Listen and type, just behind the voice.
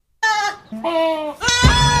There's a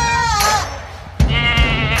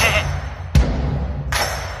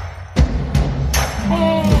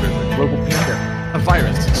global pandemic, a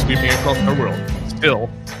virus sweeping across our world. Still,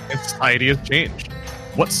 society has changed.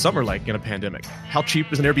 What's summer like in a pandemic? How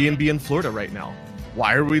cheap is an Airbnb in Florida right now?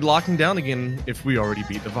 Why are we locking down again if we already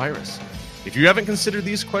beat the virus? If you haven't considered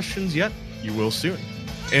these questions yet, you will soon.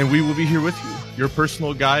 And we will be here with you, your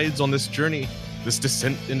personal guides on this journey, this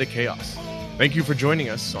descent into chaos. Thank you for joining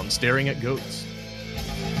us on Staring at Goats.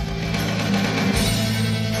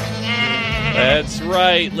 That's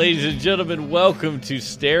right, ladies and gentlemen. Welcome to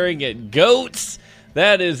Staring at Goats.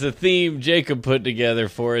 That is a theme Jacob put together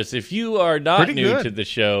for us. If you are not Pretty new good. to the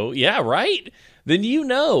show, yeah, right? Then you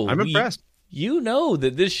know. I'm impressed. You know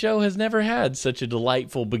that this show has never had such a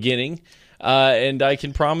delightful beginning. And I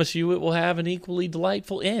can promise you it will have an equally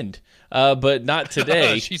delightful end. But not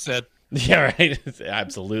today. She said. Yeah, right.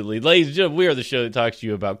 Absolutely. Ladies and gentlemen, we are the show that talks to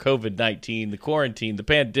you about COVID-19, the quarantine, the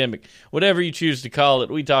pandemic, whatever you choose to call it.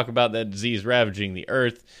 We talk about that disease ravaging the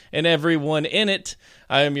earth and everyone in it.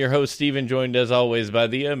 I am your host, Steven, joined as always by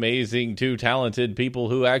the amazing two talented people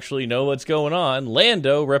who actually know what's going on.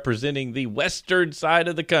 Lando, representing the western side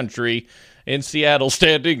of the country in Seattle,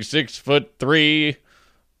 standing 6'3",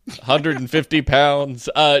 150 pounds.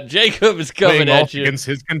 Jacob is coming Playing at off you. against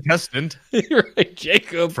his contestant Right,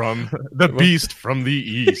 Jacob. from the beast from the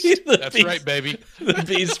east. That's right, baby. The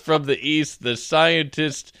beast from the east, the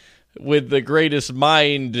scientist with the greatest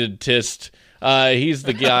mindedest. He's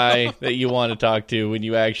the guy that you want to talk to when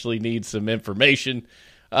you actually need some information.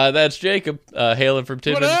 That's Jacob, hailing from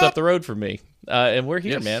 10 What minutes up? up the road from me. And we're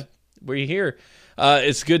here, Yes. man. We're here.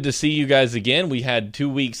 It's good to see you guys again. We had 2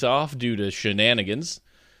 weeks off due to shenanigans.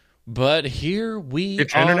 But here we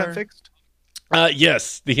Get your are. internet fixed?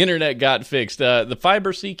 Yes, the internet got fixed. The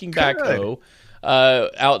fiber-seeking backhoe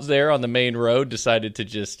out there on the main road decided to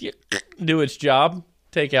just do its job,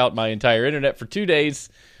 take out my entire internet for 2 days,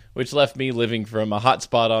 which left me living from a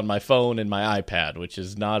hotspot on my phone and my iPad, which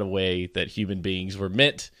is not a way that human beings were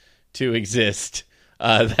meant to exist.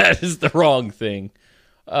 That is the wrong thing.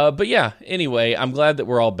 But yeah, anyway, I'm glad that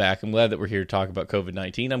we're all back. I'm glad that we're here to talk about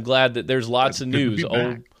COVID-19. I'm glad that there's lots of Good to news. be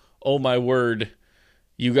back. Oh my word,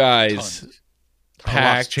 you guys. Tons. A lot's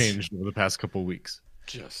Packed. changed over the past couple of weeks.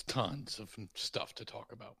 Just tons of stuff to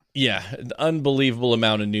talk about. Yeah, an unbelievable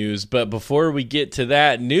amount of news. But before we get to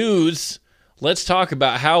that news, let's talk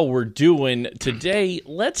about how we're doing today.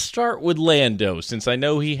 Let's start with Lando, since I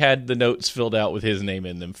know he had the notes filled out with his name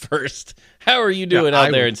in them first. How are you doing Yeah, out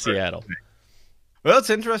I there would in Seattle? Well,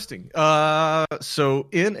 it's interesting. So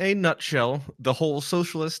in a nutshell, the whole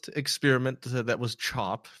socialist experiment that was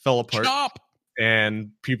CHOP fell apart, Chop!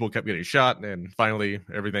 and people kept getting shot, and finally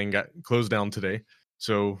everything got closed down today.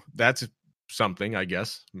 So that's something, I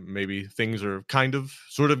guess. Maybe things are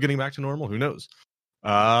sort of getting back to normal. Who knows?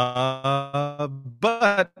 But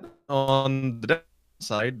on the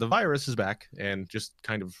downside, the virus is back and just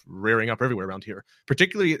kind of rearing up everywhere around here.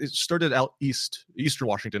 Particularly, it started out eastern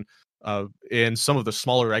Washington, in some of the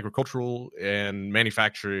smaller agricultural and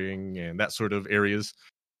manufacturing and that sort of areas.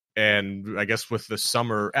 And I guess with the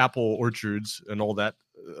summer apple orchards and all that,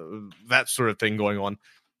 that sort of thing going on,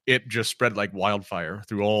 it just spread like wildfire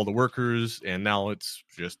through all the workers, and now it's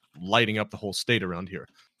just lighting up the whole state around here.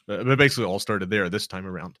 But basically all started there this time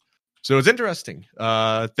around. So it's interesting.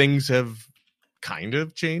 Things have kind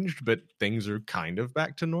of changed, but things are kind of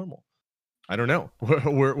back to normal. I don't know.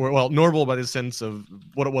 We're well, normal by the sense of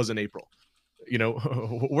what it was in April. You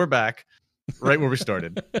know, we're back right where we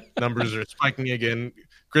started. Numbers are spiking again.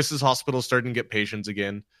 Chris's hospital is starting to get patients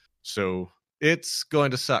again. So it's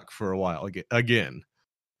going to suck for a while again.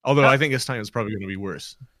 Although I think this time it's probably going to be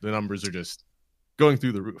worse. The numbers are just going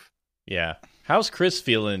through the roof. Yeah. How's Chris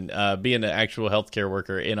feeling being an actual healthcare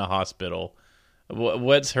worker in a hospital?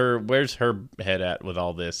 Where's her head at with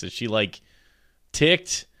all this? Is she like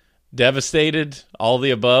ticked, devastated, all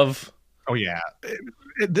the above? Oh, yeah.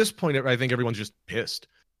 At this point, I think everyone's just pissed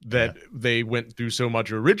that they went through so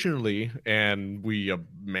much originally and we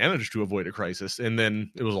managed to avoid a crisis, and then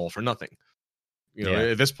it was all for nothing. You know,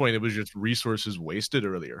 at this point, it was just resources wasted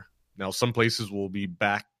earlier. Now, some places will be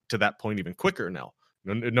back to that point even quicker now.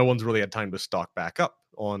 No one's really had time to stock back up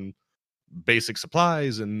on basic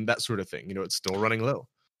supplies and that sort of thing. You know, it's still running low.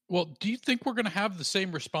 Well, do you think we're going to have the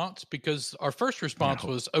same response? Because our first response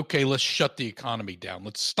was, okay, let's shut the economy down.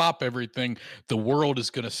 Let's stop everything. The world is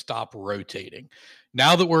going to stop rotating.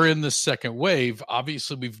 Now that we're in this second wave,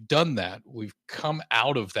 obviously we've done that. We've come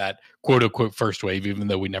out of that quote unquote first wave, even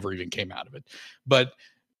though we never even came out of it. But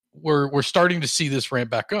we're starting to see this ramp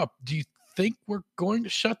back up. Do you think we're going to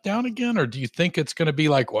shut down again, or do you think it's going to be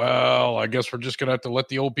like, well, I guess we're just going to have to let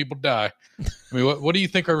the old people die? I mean, what do you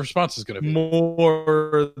think our response is going to be?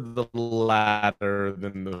 More the latter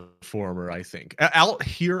than the former, I think. Out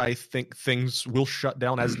here, I think things will shut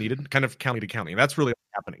down as needed, kind of county to county. And that's really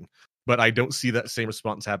happening. But I don't see that same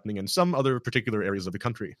response happening in some other particular areas of the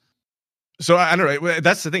country. So I don't know.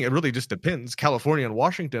 That's the thing. It really just depends. California and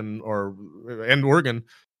Washington and Oregon,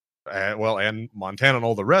 and Montana and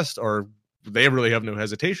all the rest they really have no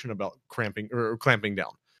hesitation about clamping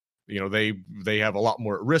down. They have a lot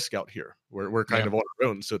more at risk out here. We're kind of on our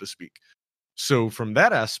own, so to speak. So from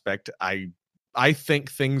that aspect, I think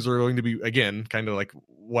things are going to be, again, kind of like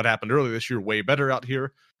what happened earlier this year, way better out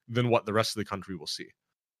here than what the rest of the country will see.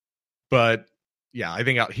 But yeah, I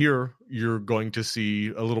think out here you're going to see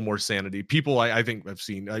a little more sanity. People, I think I've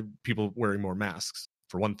seen people wearing more masks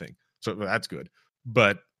for one thing, so that's good.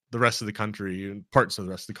 But the rest of the country and parts of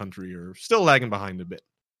the rest of the country are still lagging behind a bit.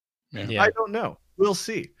 Yeah. I don't know. We'll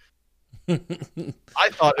see. I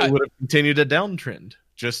thought it would have continued a downtrend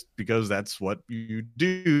just because that's what you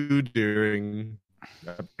do during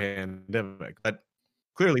a pandemic. But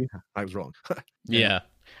clearly, I was wrong. Yeah.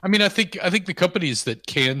 I mean, I think the companies that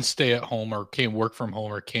can stay at home or can work from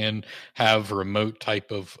home or can have remote type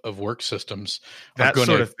of work systems are going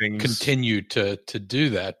to continue to do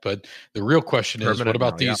that. But the real question is, what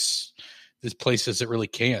about these places that really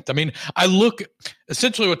can't? I mean, I look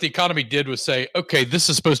essentially what the economy did was say, okay, this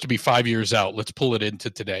is supposed to be 5 years out. Let's pull it into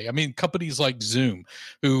today. I mean, companies like Zoom,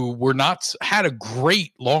 who had a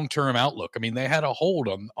great long-term outlook. I mean, they had a hold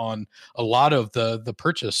on a lot of the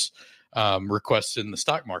purchase requests in the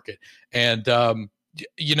stock market. And,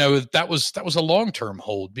 that was a long-term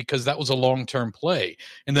hold because that was a long-term play.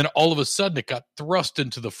 And then all of a sudden it got thrust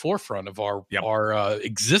into the forefront of our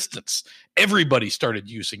existence. Everybody started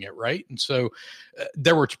using it. Right. And so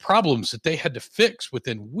there were problems that they had to fix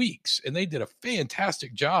within weeks, and they did a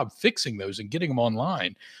fantastic job fixing those and getting them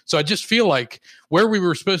online. So I just feel like where we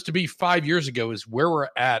were supposed to be 5 years ago is where we're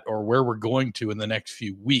at, or where we're going to in the next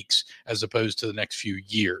few weeks, as opposed to the next few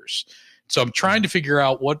years. So I'm trying to figure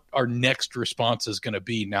out what our next response is going to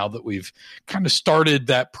be now that we've kind of started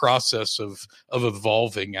that process of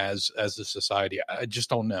evolving as a society. I just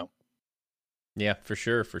don't know. Yeah, for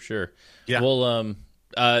sure. Yeah. Well,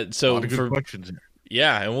 so for questions here.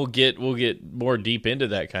 Yeah, and we'll get more deep into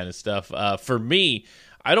that kind of stuff. For me,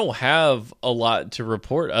 I don't have a lot to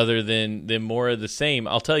report other than more of the same.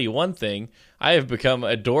 I'll tell you one thing: I have become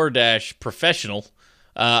a DoorDash professional.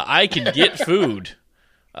 I can get food.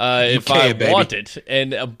 If I want it.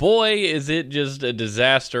 And boy, is it just a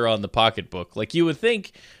disaster on the pocketbook. Like, you would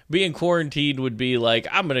think being quarantined would be like,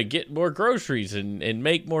 I'm going to get more groceries and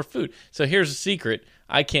make more food. So here's a secret.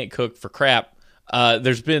 I can't cook for crap.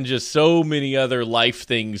 There's been just so many other life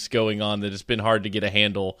things going on that it's been hard to get a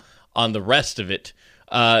handle on the rest of it.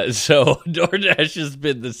 So DoorDash has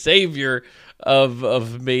been the savior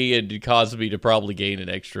of me and caused me to probably gain an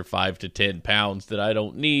extra 5 to 10 pounds that I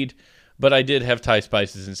don't need. But I did have Thai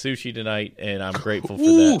spices and sushi tonight, and I'm grateful for that.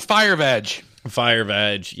 Ooh, fire veg. Fire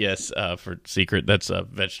veg, yes. For secret, that's a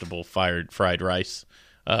vegetable fried rice.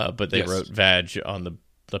 But they wrote veg on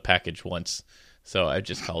the package once, so I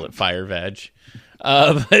just call it fire veg.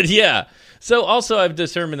 But yeah. So also I've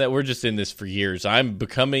determined that we're just in this for years. I'm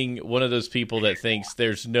becoming one of those people that thinks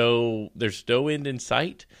there's no end in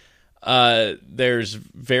sight. There's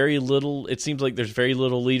very little. It seems like there's very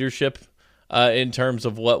little leadership in terms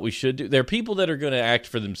of what we should do. There are people that are going to act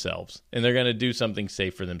for themselves, and they're going to do something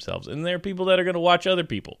safe for themselves. And there are people that are going to watch other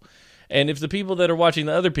people. And if the people that are watching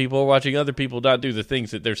the other people are watching other people not do the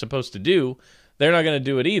things that they're supposed to do, they're not going to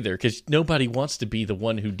do it either, because nobody wants to be the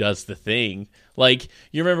one who does the thing. Like,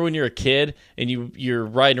 you remember when you're a kid and you're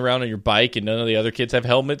riding around on your bike and none of the other kids have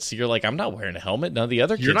helmets? So you're like, I'm not wearing a helmet. None of the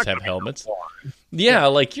other kids have helmets. Yeah,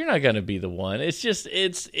 like, you're not going to be the one. It's just,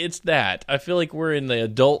 it's that. I feel like we're in the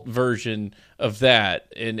adult version of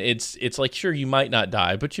that. And it's like, sure, you might not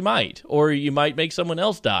die, but you might. Or you might make someone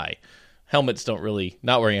else die. Helmets don't really,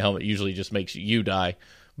 not wearing a helmet usually just makes you die.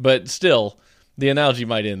 But still, the analogy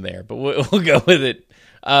might end there, but we'll go with it.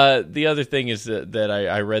 The other thing is that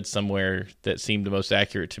I read somewhere that seemed the most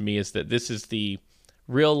accurate to me is that this is the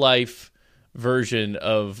real life version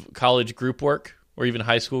of college group work, or even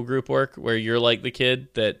high school group work, where you're like the kid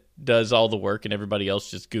that does all the work and everybody else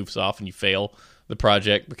just goofs off and you fail the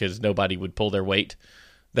project because nobody would pull their weight.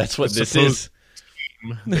 That's what this is.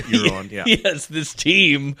 That you're on, yeah. Yes, this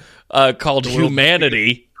team called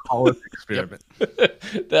Humanity. College experiment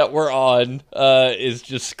that we're on is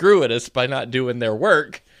just screwing us by not doing their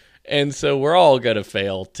work. And so we're all going to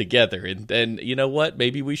fail together. And then, you know what?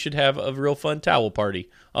 Maybe we should have a real fun towel party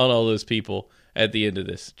on all those people at the end of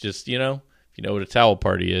this. Just, if you know what a towel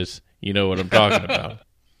party is, you know what I'm talking about.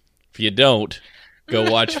 If you don't, go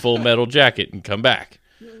watch Full Metal Jacket and come back.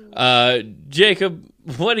 Jacob,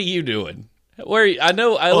 what are you doing? I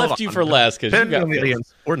know I left you for last because you got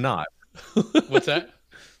millions or not. What's that?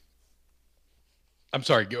 I'm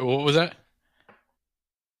sorry. What was that?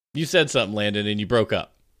 You said something, Landon, and you broke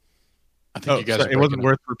up. I think you guys. It wasn't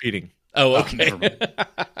worth repeating. Oh, okay.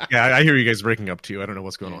 Yeah, I hear you guys breaking up too. I don't know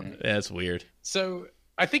what's going on. That's weird. So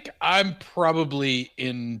I think I'm probably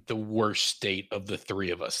in the worst state of the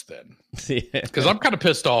three of us then, because I'm kind of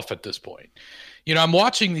pissed off at this point. I'm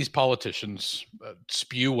watching these politicians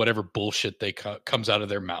spew whatever bullshit they comes out of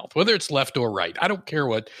their mouth, whether it's left or right. I don't care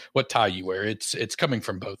what tie you wear. It's coming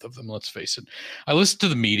from both of them. Let's face it. I listen to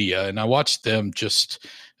the media and I watch them just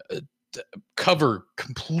cover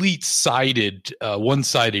complete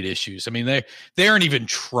one-sided issues. I mean, they aren't even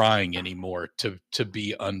trying anymore to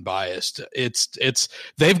be unbiased. It's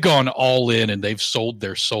they've gone all in and they've sold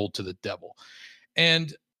their soul to the devil.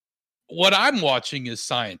 And what I'm watching is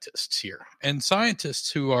scientists here, and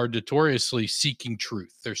scientists who are notoriously seeking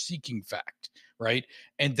truth. They're seeking fact, right?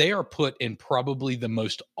 And they are put in probably the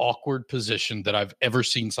most awkward position that I've ever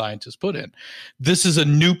seen scientists put in. This is a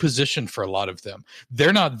new position for a lot of them.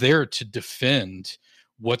 They're not there to defend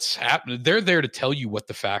what's happening. They're there to tell you what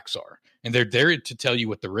the facts are, and they're there to tell you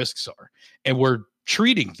what the risks are. And we're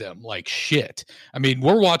treating them like shit. I mean,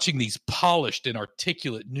 we're watching these polished and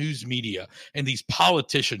articulate news media and these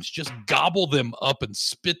politicians just gobble them up and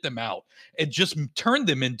spit them out and just turn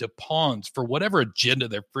them into pawns for whatever agenda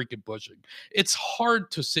they're freaking pushing. It's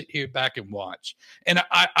hard to sit here back and watch. And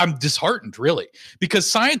I'm disheartened, really, because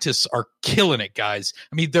scientists are killing it, guys.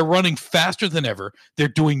 I mean, they're running faster than ever. They're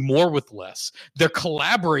doing more with less. They're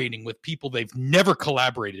collaborating with people they've never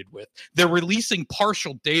collaborated with. They're releasing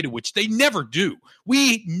partial data, which they never do.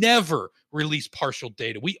 We never release partial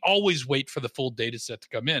data. We always wait for the full data set to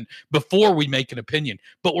come in before we make an opinion.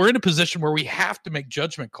 But we're in a position where we have to make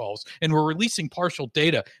judgment calls, and we're releasing partial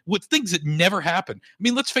data with things that never happen. I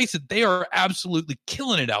mean, let's face it, they are absolutely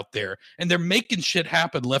killing it out there, and they're making shit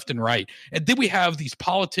happen left and right. And then we have these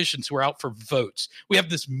politicians who are out for votes. We have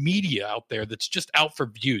this media out there that's just out for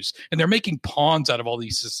views, and they're making pawns out of all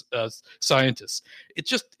these scientists.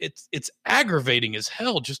 It's aggravating as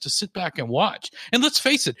hell just to sit back and watch. And let's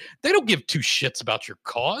face it, they don't give two shits about your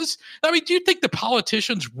cause. I mean, do you think the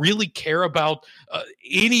politicians really care about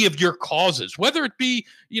any of your causes, whether it be,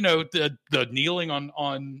 the kneeling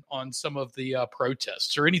on some of the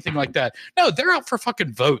protests or anything like that? No, they're out for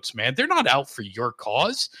fucking votes, man. They're not out for your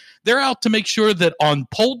cause. They're out to make sure that on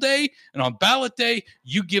poll day and on ballot day,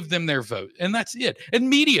 you give them their vote. And that's it. And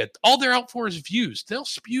media, all they're out for is views. They'll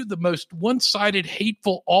spew the most one-sided,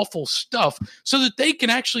 hateful, awful stuff so that they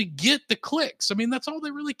can actually get the clicks. I mean, that's all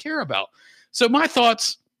they really care about. So my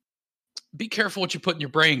thoughts, be careful what you put in your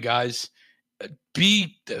brain, guys.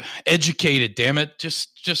 Be educated, damn it.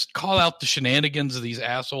 Just call out the shenanigans of these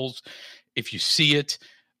assholes if you see it.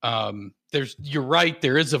 You're right,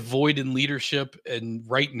 there is a void in leadership, and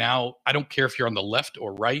right now, I don't care if you're on the left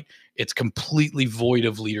or right, it's completely void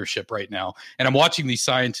of leadership right now. And I'm watching these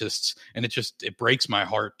scientists, and it breaks my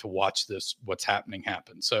heart to watch what's happening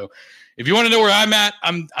happen. So if you want to know where I'm at,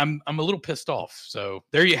 I'm a little pissed off. So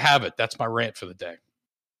there you have it. That's my rant for the day.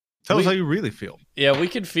 Tell us how you really feel. Yeah, we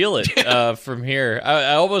can feel it from here.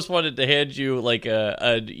 I almost wanted to hand you like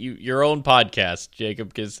your own podcast, Jacob,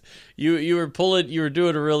 because you were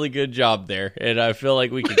doing a really good job there, and I feel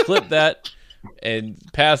like we could clip that and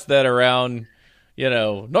pass that around.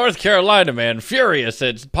 North Carolina man furious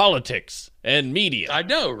at politics and media. I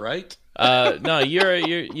know, right? No,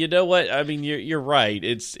 you know what? I mean, you're right.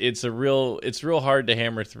 It's real hard to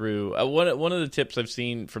hammer through. One of the tips I've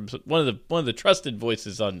seen from one of the trusted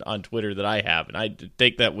voices on Twitter that I have, and I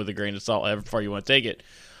take that with a grain of salt, however far you want to take it.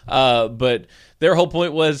 But their whole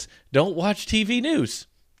point was, don't watch TV news.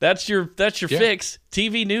 That's your fix.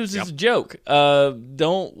 TV news is a joke.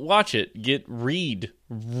 Don't watch it. Read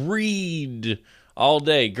all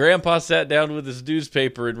day. Grandpa sat down with his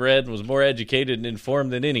newspaper and read and was more educated and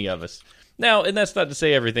informed than any of us. Now, and that's not to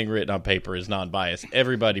say everything written on paper is non-biased.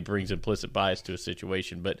 Everybody brings implicit bias to a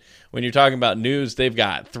situation. But when you're talking about news, they've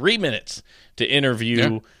got 3 minutes to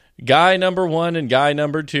interview guy number 1 and guy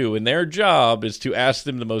number 2. And their job is to ask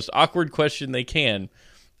them the most awkward question they can.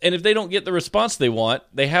 And if they don't get the response they want,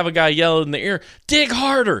 they have a guy yell in the ear, dig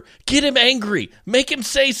harder, get him angry, make him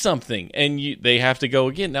say something. And they have to go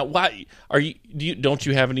again. Now, why don't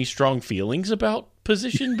you have any strong feelings about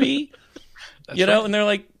position B? Right. And they're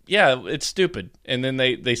like, yeah, it's stupid. And then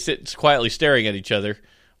they sit quietly staring at each other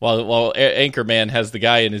while Anchorman has the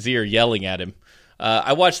guy in his ear yelling at him.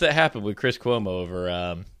 I watched that happen with Chris Cuomo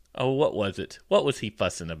over, what was it? What was he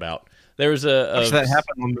fussing about? There was that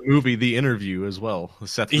happened on the movie The Interview as well.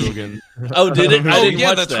 Seth Rogen. Oh, did it? I didn't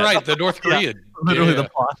watch that's that. right. The North Korean. Yeah, literally the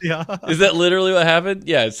plot. Yeah. Is that literally what happened?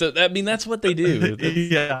 Yeah. So I mean, that's what they do.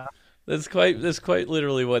 Yeah. That's quite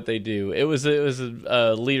literally what they do. It was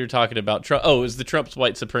a leader talking about Trump. Oh, it was the Trump's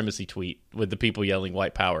white supremacy tweet with the people yelling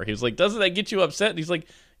white power. He was like, "Doesn't that get you upset?" And he's like,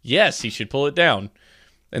 "Yes, he should pull it down."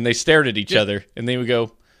 And they stared at each other, and they would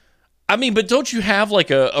go, I mean, but don't you have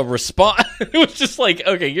like a response? It was just like,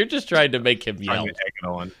 okay, you're just trying to make him yell.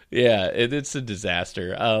 Yeah, it's a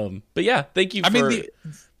disaster. But yeah, thank you for.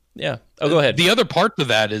 Yeah. Oh, go ahead. The other part to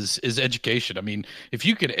that is education. I mean, if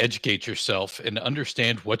you can educate yourself and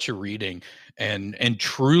understand what you're reading and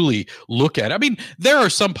truly look at it. I mean, there are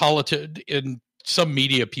some some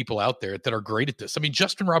media people out there that are great at this. I mean,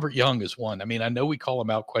 Justin Robert Young is one. I mean, I know we call him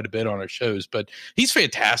out quite a bit on our shows, but he's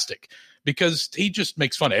fantastic because he just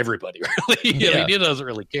makes fun of everybody, really. Yeah. I mean, he doesn't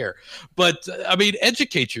really care. But, I mean,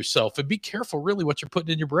 educate yourself and be careful, really, what you're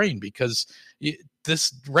putting in your brain because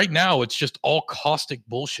this right now, it's just all caustic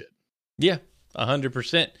bullshit. Yeah,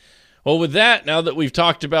 100%. Well, with that, now that we've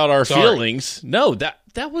talked about our feelings, no,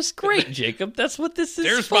 that was great, Jacob. That's what this is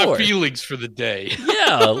There's for. My feelings for the day.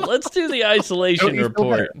 Yeah, let's do the isolation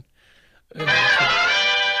report.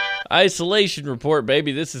 Isolation report,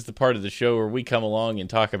 baby. This is the part of the show where we come along and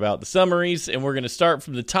talk about the summaries, and we're going to start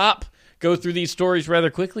from the top, go through these stories rather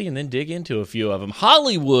quickly, and then dig into a few of them.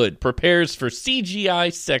 Hollywood prepares for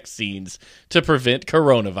CGI sex scenes to prevent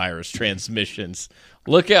coronavirus transmissions.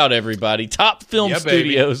 Look out, everybody. Top film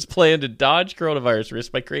studios plan to dodge coronavirus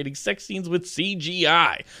risk by creating sex scenes with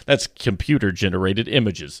CGI. That's computer-generated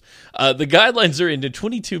images. The guidelines are in a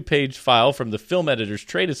 22-page file from the Film Editors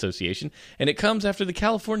Trade Association, and it comes after the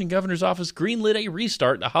California Governor's Office greenlit a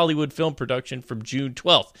restart in Hollywood film production from June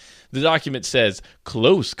 12th. The document says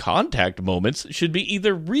close contact moments should be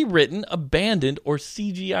either rewritten, abandoned, or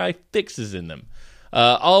CGI fixes in them.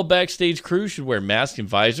 All backstage crews should wear masks and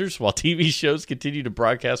visors while TV shows continue to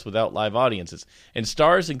broadcast without live audiences. And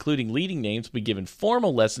stars, including leading names, will be given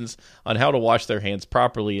formal lessons on how to wash their hands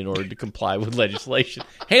properly in order to comply with legislation.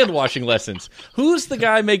 Hand washing lessons. Who's the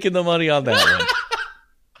guy making the money on that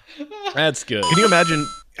one? That's good. Can you imagine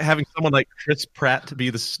having someone like Chris Pratt be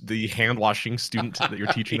the hand washing student that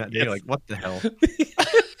you're teaching that day? Yes. Like, what the hell?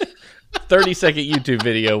 30-second YouTube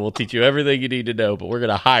video will teach you everything you need to know, but we're going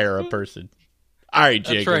to hire a person. All right,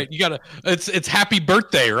 Jacob. That's right. You gotta. It's Happy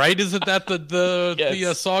Birthday, right? Isn't that the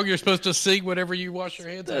yes. Song you're supposed to sing whenever you wash your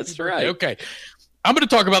hands? That's right. Okay. I'm going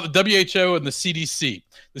to talk about the WHO and the CDC.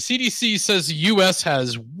 The CDC says the U.S.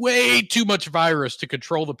 has way too much virus to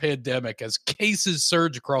control the pandemic as cases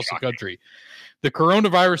surge across the country. The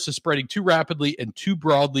coronavirus is spreading too rapidly and too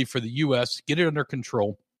broadly for the U.S. to get it under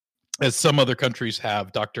control, as some other countries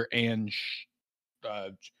have. Dr. Ann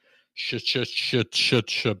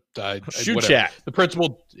Shuchak, the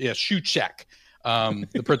principal, Shuchak,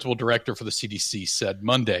 the principal director for the CDC, said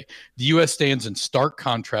Monday, the U.S. stands in stark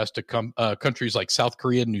contrast to countries like South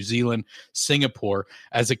Korea, New Zealand, Singapore,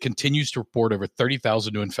 as it continues to report over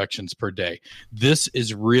 30,000 new infections per day. This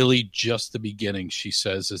is really just the beginning, she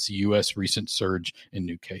says, as the U.S. recent surge in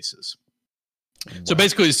new cases. Wow. So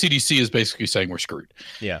basically, the CDC is basically saying we're screwed.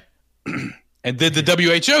 Yeah. And then the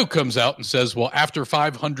WHO comes out and says, well, after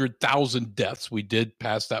 500,000 deaths, we did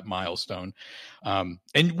pass that milestone. And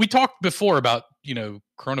we talked before about,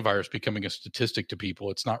 coronavirus becoming a statistic to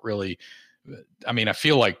people. It's not really, I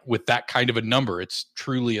feel like with that kind of a number, it's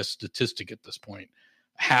truly a statistic at this point.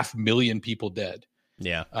 500,000 people dead.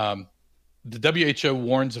 Yeah. The WHO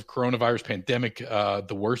warns of coronavirus pandemic.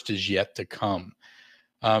 The worst is yet to come.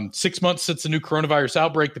 6 months since the new coronavirus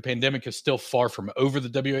outbreak, the pandemic is still far from over,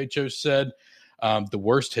 the WHO said. The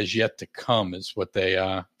worst has yet to come is what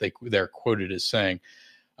they're quoted as saying.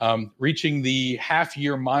 Reaching the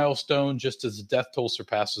half-year milestone just as the death toll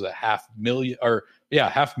surpasses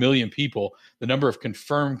 500,000 people, the number of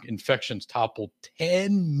confirmed infections toppled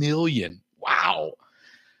 10 million. Wow.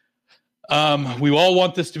 We all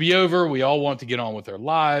want this to be over. We all want to get on with our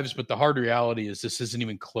lives, but the hard reality is this isn't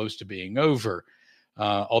even close to being over.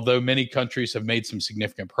 Although many countries have made some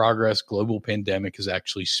significant progress, global pandemic is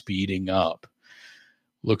actually speeding up.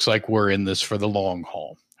 Looks like we're in this for the long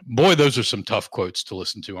haul. Boy, those are some tough quotes to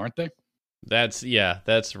listen to, aren't they? That's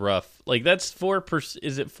rough. Like that's 4%.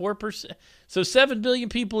 Is it 4%? So 7 billion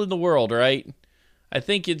people in the world, right? I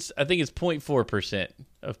think it's 0.4%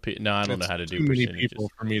 of people. No, I don't know how to do too percentages. Many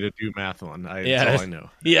people for me to do math on. That's all I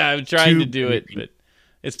know. Yeah, I'm trying to do it, but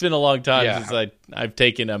It's been a long time Yeah. since I've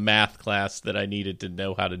taken a math class that I needed to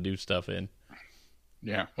know how to do stuff in.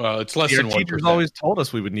 Yeah. Well, it's less Your than teachers 1%. always told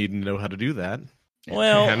us we would need to know how to do that.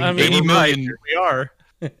 Well, And I they mean, 80 were right. million- Here we are.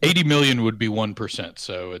 80 million would be 1%,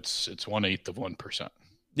 so it's 1/8 of 1%.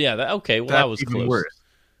 yeah, okay, well, That's that was even close. worse.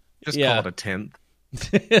 Just Yeah. call it a tenth.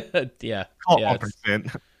 yeah, Call yeah, it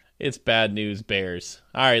 1%. it's bad news bears.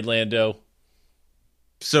 All right, Lando.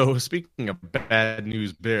 So, speaking of bad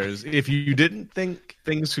news bears, if you didn't think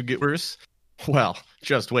things could get worse, well,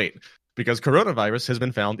 just wait. Because coronavirus has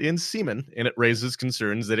been found in semen, and it raises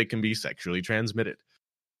concerns that it can be sexually transmitted.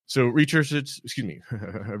 So, researchers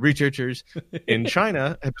in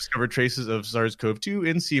China have discovered traces of SARS-CoV-2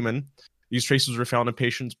 in semen. These traces were found in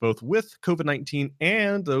patients both with COVID-19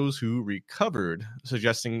 and those who recovered,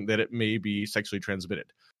 suggesting that it may be sexually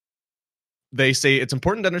transmitted. They say it's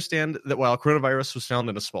important to understand that while coronavirus was found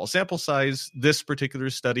in a small sample size, this particular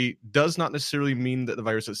study does not necessarily mean that the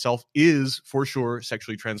virus itself is for sure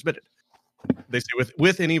sexually transmitted. They say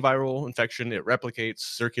with any viral infection, it replicates,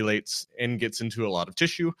 circulates, and gets into a lot of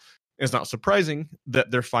tissue. It's not surprising that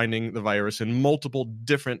they're finding the virus in multiple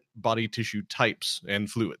different body tissue types and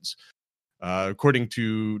fluids, according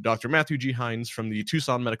to Dr. Matthew G. Hines from the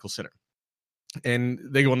Tucson Medical Center. And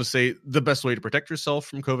they go on to say the best way to protect yourself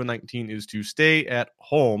from COVID-19 is to stay at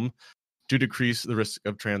home to decrease the risk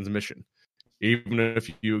of transmission. Even if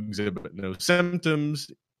you exhibit no symptoms,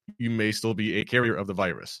 you may still be a carrier of the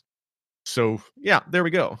virus. So, yeah, there we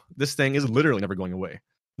go. This thing is literally never going away.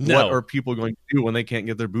 No. What are people going to do when they can't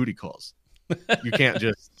get their booty calls? You can't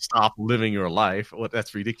just stop living your life. Well,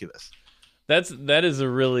 that's ridiculous. It's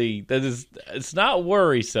not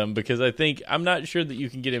worrisome because I'm not sure that you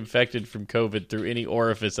can get infected from COVID through any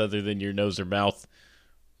orifice other than your nose or mouth.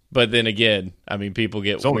 But then again, I mean, people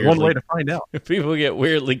get There's only one way to find out. People get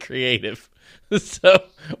weirdly creative. So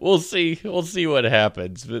we'll see what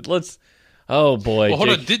happens. But oh boy. Well, hold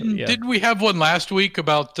on. Jake, Didn't we have one last week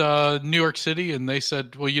about New York City? And they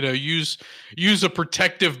said, well, use a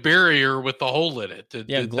protective barrier with the hole in it.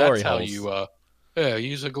 glory That's how holes.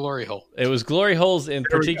 use a glory hole. It was glory holes in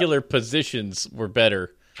There we particular positions were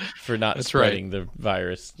better for not That's spreading the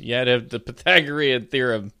virus. You had to have the Pythagorean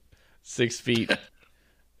theorem, 6 feet.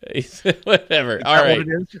 Whatever. All right.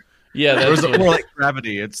 Yeah, Or is that's it more like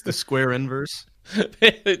gravity? It's the square inverse.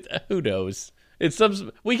 who knows?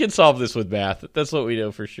 We can solve this with math. That's what we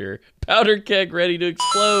know for sure. Powder keg ready to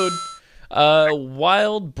explode.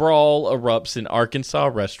 Wild brawl erupts in Arkansas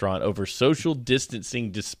restaurant over social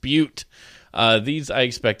distancing dispute. These I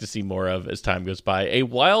expect to see more of as time goes by. A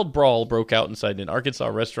wild brawl broke out inside an Arkansas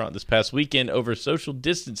restaurant this past weekend over social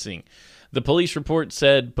distancing. The police report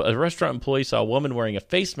said a restaurant employee saw a woman wearing a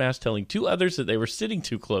face mask telling two others that they were sitting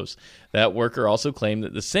too close. That worker also claimed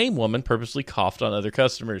that the same woman purposely coughed on other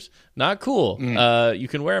customers. Not cool. You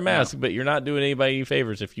can wear a mask, but you're not doing anybody any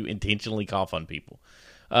favors if you intentionally cough on people.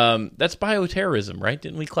 That's bioterrorism, right?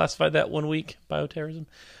 Didn't we classify that one week? Bioterrorism?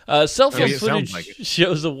 Cell phone it sounds footage like it.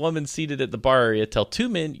 shows a woman seated at the bar area tell two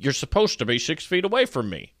men, "You're supposed to be 6 feet away from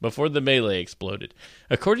me," before the melee exploded.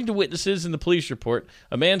 According to witnesses in the police report,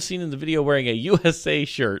 a man seen in the video wearing a USA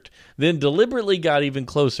shirt then deliberately got even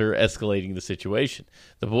closer, escalating the situation.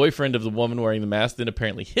 The boyfriend of the woman wearing the mask then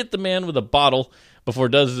apparently hit the man with a bottle before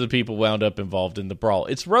dozens of people wound up involved in the brawl.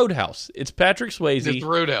 It's Roadhouse. It's Patrick Swayze. It's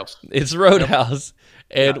Roadhouse. It's Roadhouse.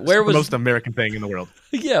 And It's where the was most American thing in the world?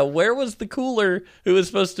 where was the cooler who was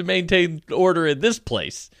supposed to maintain order in this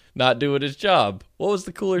place not doing his job? What was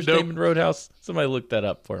the cooler's Nope. name in Roadhouse? Somebody look that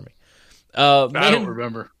up for me. I don't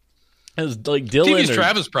remember. It was like Dylan or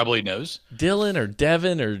Travis probably knows. Dylan or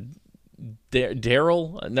Devin or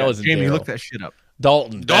Daryl. No, it wasn't Jamie, Daryl. look that shit up.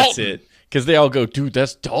 Dalton. That's Dalton. it. Because they all go, dude,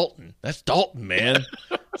 that's Dalton. That's Dalton, man.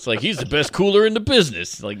 It's like, he's the best cooler in the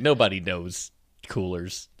business. Like, nobody knows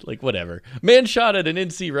coolers. Like, whatever. Man shot at an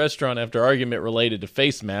NC restaurant after argument related to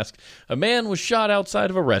face mask. A man was shot outside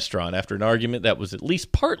of a restaurant after an argument that was at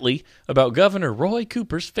least partly about Governor Roy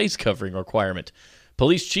Cooper's face covering requirement.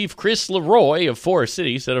 Police Chief Chris Leroy of Forest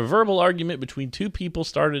City said a verbal argument between two people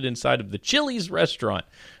started inside of the Chili's restaurant.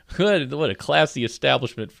 What a classy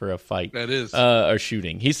establishment for a fight. That is. Or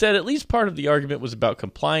shooting. He said at least part of the argument was about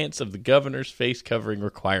compliance of the governor's face covering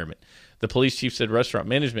requirement. The police chief said restaurant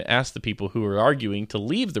management asked the people who were arguing to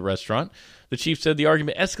leave the restaurant. The chief said the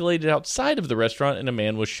argument escalated outside of the restaurant and a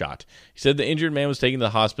man was shot. He said the injured man was taken to the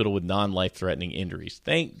hospital with non-life-threatening injuries.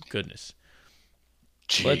 Thank goodness.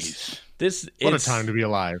 Jeez. What a time to be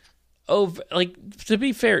alive. Oh, like, to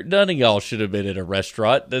be fair, none of y'all should have been at a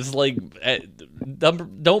restaurant. That's like,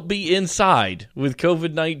 don't be inside with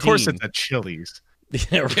COVID-19. Of course, it's at Chili's.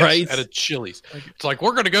 Yeah, right? Yes, at a Chili's. It's like,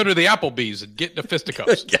 we're going to go to the Applebee's and get into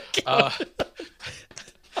fisticuffs.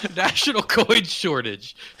 National coin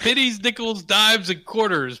shortage. Pennies, nickels, dimes, and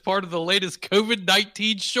quarters. Part of the latest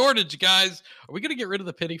COVID-19 shortage, guys. Are we going to get rid of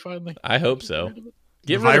the penny finally? I hope so. Get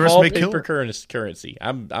The rid of virus all may kill paper currency.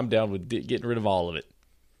 I'm down with getting rid of all of it.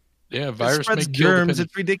 Yeah, It virus may spreads kill the germs. penny.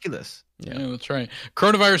 It's ridiculous. Yeah, that's right.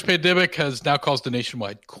 Coronavirus pandemic has now caused a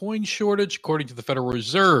nationwide coin shortage. According to the Federal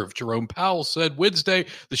Reserve, Jerome Powell said Wednesday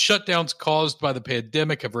the shutdowns caused by the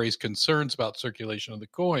pandemic have raised concerns about circulation of the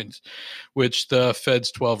coins, which the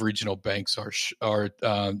Fed's 12 regional banks are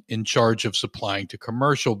in charge of supplying to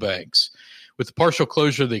commercial banks. With the partial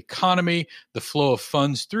closure of the economy, the flow of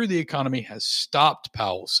funds through the economy has stopped,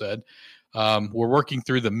 Powell said. We're working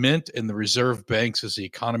through the Mint and the reserve banks as the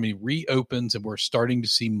economy reopens, and we're starting to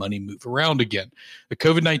see money move around again. The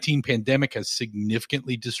COVID-19 pandemic has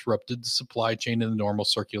significantly disrupted the supply chain and the normal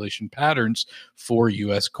circulation patterns for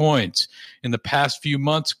U.S. coins. In the past few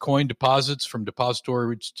months, coin deposits from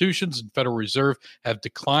depository institutions and Federal Reserve have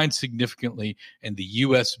declined significantly, and the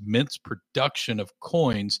U.S. Mint's production of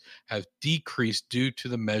coins have decreased due to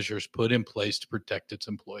the measures put in place to protect its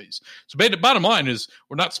employees. So the bottom line is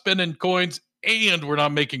we're not spending coins and we're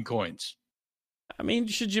not making coins. I mean,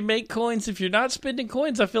 should you make coins if you're not spending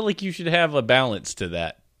coins? I feel like you should have a balance to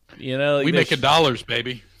that. You know, We making dollars,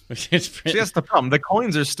 baby. See, that's the problem. The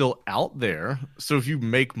coins are still out there. So if you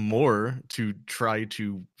make more to try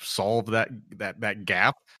to solve that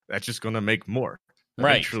gap, that's just going to make more.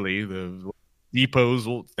 Right. Eventually, the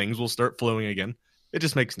things will start flowing again. It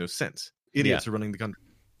just makes no sense. Idiots are running the country.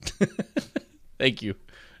 Thank you.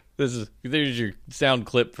 There's your sound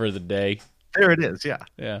clip for the day. There it is. Yeah.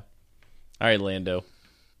 Yeah. All right, Lando.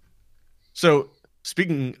 So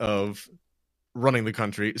speaking of running the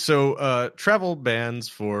country, travel bans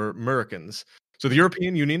for Americans. So the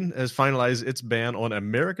European Union has finalized its ban on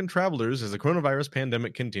American travelers as the coronavirus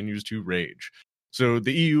pandemic continues to rage. So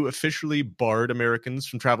the EU officially barred Americans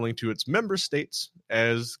from traveling to its member states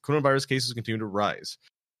as coronavirus cases continue to rise.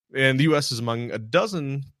 And the U.S. is among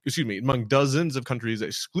dozens of countries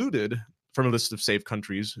excluded from a list of safe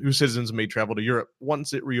countries whose citizens may travel to Europe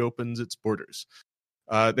once it reopens its borders.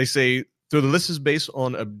 They say, though the list is based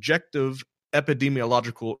on objective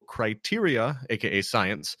epidemiological criteria, aka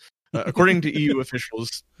science, according to EU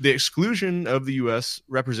officials, the exclusion of the U.S.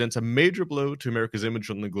 represents a major blow to America's image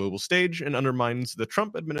on the global stage and undermines the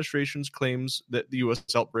Trump administration's claims that the U.S.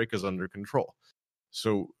 outbreak is under control.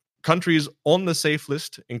 So countries on the safe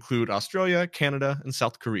list include Australia, Canada, and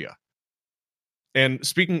South Korea. And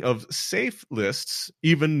speaking of safe lists,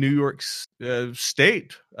 even New York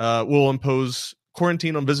State will impose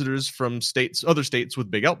quarantine on visitors from other states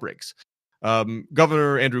with big outbreaks.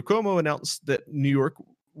 Governor Andrew Cuomo announced that New York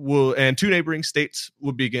and 2 neighboring states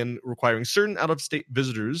will begin requiring certain out-of-state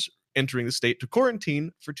visitors entering the state to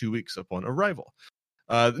quarantine for 2 weeks upon arrival.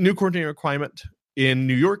 The new quarantine requirement in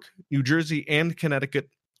New York, New Jersey, and Connecticut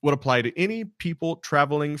would apply to any people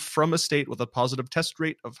traveling from a state with a positive test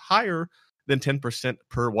rate of higher than 10%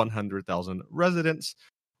 per 100,000 residents,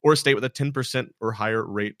 or a state with a 10% or higher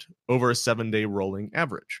rate over a 7-day rolling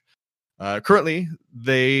average. Currently,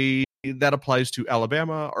 that applies to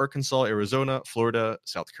Alabama, Arkansas, Arizona, Florida,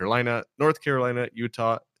 South Carolina, North Carolina,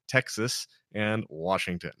 Utah, Texas, and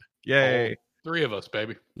Washington. Yay! 3 of us,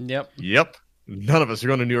 baby. Yep. None of us are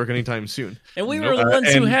going to New York anytime soon. And we were the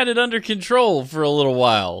ones who had it under control for a little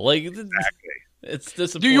while. Like, exactly. It's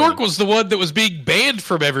disappointing. New York was the one that was being banned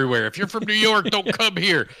from everywhere. If you're from New York, don't come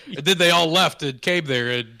here. And then they all left and came there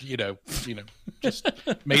and, just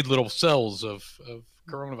made little cells of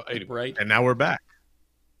coronavirus. Right. And now we're back.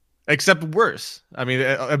 Except worse. I mean,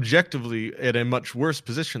 objectively, in a much worse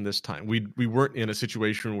position this time. We weren't in a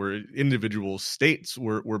situation where individual states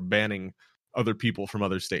were banning other people from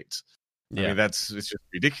other states. Yeah. I mean, it's just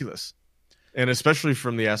ridiculous. And especially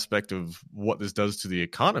from the aspect of what this does to the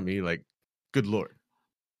economy, like, good Lord.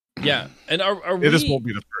 Yeah. And are we... This won't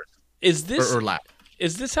be the first. Is this... Or lap.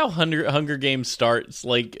 Is this how Hunger Games starts?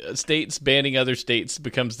 Like, states banning other states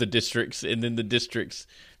becomes the districts, and then the districts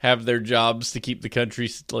have their jobs to keep the country,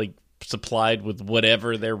 like, supplied with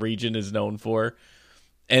whatever their region is known for.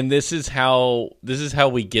 And this is how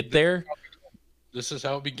we get there? This is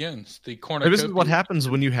how it begins. The cornucopia. This is what happens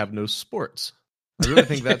when you have no sports. I really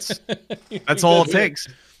think that's all it takes.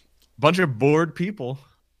 Bunch of bored people.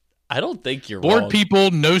 I don't think you're bored wrong.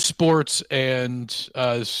 people, no sports, and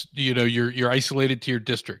you're isolated to your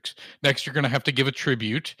districts. Next, you're going to have to give a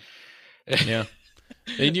tribute. Yeah,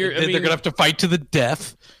 and they're going to have to fight to the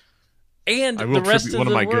death. And the rest of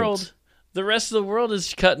the world, the rest of the world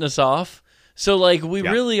is cutting us off. So, like, we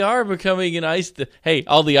really are becoming hey,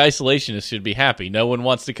 all the isolationists should be happy. No one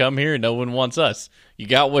wants to come here. No one wants us. You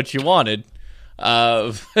got what you wanted.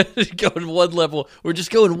 Going one level, we're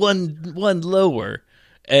just going one lower,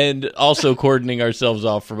 and also cordoning ourselves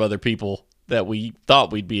off from other people that we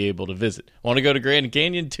thought we'd be able to visit. Want to go to Grand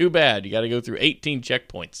Canyon? Too bad. You got to go through 18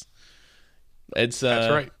 checkpoints. That's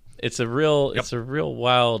right. It's a real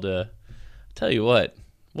wild. Tell you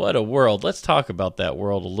what a world. Let's talk about that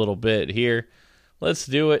world a little bit here. Let's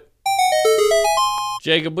do it.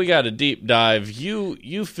 Jacob, we got a deep dive.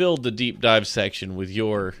 You filled the deep dive section with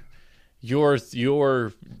your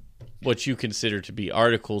what you consider to be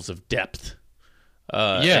articles of depth.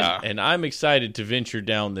 And I'm excited to venture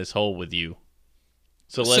down this hole with you.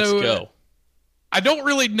 So let's go. I don't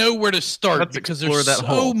really know where to start because there's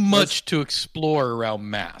so much to explore around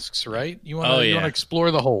masks, right? You want to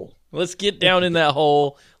explore the hole. Let's get down in that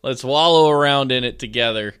hole. Let's wallow around in it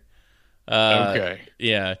together. Okay.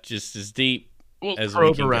 Yeah, just as deep as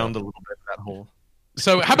probe we can around go. a little bit in that hole.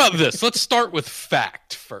 So how about this? Let's start with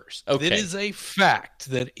fact first. Okay. It is a fact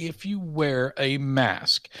that if you wear a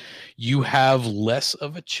mask, you have less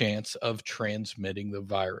of a chance of transmitting the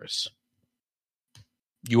virus.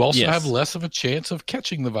 You also have less of a chance of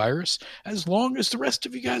catching the virus as long as the rest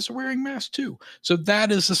of you guys are wearing masks too. So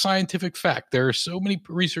that is a scientific fact. There are so many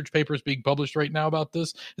research papers being published right now about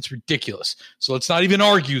this. It's ridiculous. So let's not even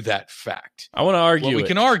argue that fact. I want to argue What we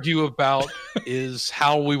can argue about is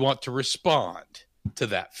how we want to respond to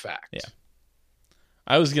that fact. Yeah.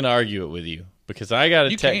 I was going to argue it with you because I got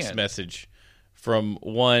a text message from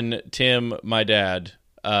one Tim, my dad,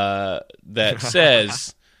 that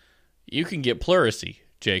says you can get pleurisy,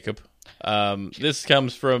 Jacob. This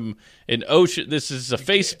comes from an OSHA. This is a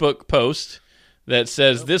Facebook post that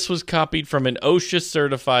says this was copied from an OSHA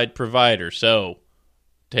certified provider. So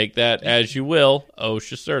take that as you will.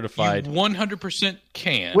 OSHA certified. You 100%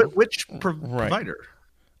 can. Which provider?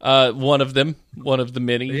 One of them, one of the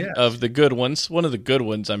many of the good ones, one of the good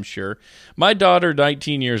ones, I'm sure. My daughter,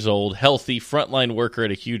 19 years old, healthy, frontline worker at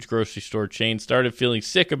a huge grocery store chain, started feeling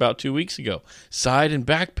sick about 2 weeks ago. Side and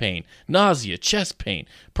back pain, nausea, chest pain.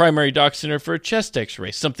 Primary doc sent her for a chest x-ray.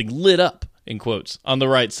 Something lit up, in quotes, on the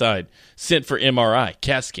right side. Sent for MRI,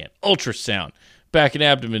 CAT scan, ultrasound, back and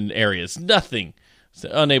abdomen areas. Nothing.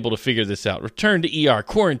 Unable to figure this out. Returned to ER,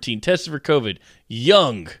 quarantine, tested for COVID.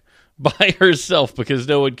 Young. By herself because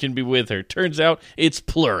no one can be with her. Turns out it's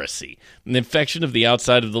pleurisy, an infection of the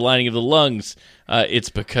outside of the lining of the lungs. It's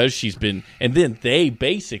because she's been, and then they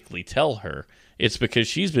basically tell her it's because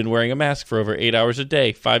she's been wearing a mask for over 8 hours a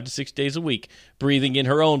day, 5 to 6 days a week, breathing in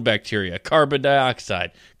her own bacteria. Carbon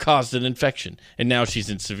dioxide caused an infection, and now she's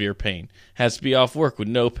in severe pain. Has to be off work with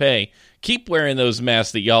no pay. Keep wearing those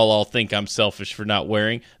masks that y'all all think I'm selfish for not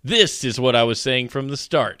wearing. This is what I was saying from the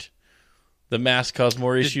start. The masks cause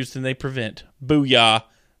more issues than they prevent. Booyah.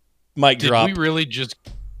 Mic drop. Did we really just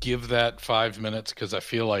give that 5 minutes? Because I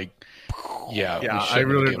feel like, I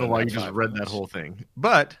really don't know why you just read that whole thing.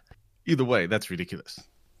 But either way, that's ridiculous.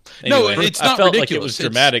 Anyway, no, it's not I felt ridiculous. Like it was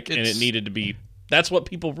dramatic and it needed to be. That's what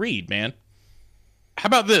people read, man. How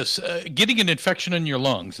about this? Getting an infection in your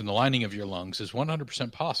lungs, in the lining of your lungs, is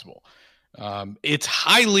 100% possible. It's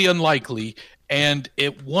highly unlikely, and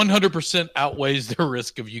it 100% outweighs the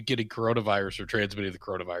risk of you getting coronavirus or transmitting the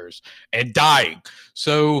coronavirus and dying.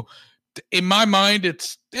 So, in my mind,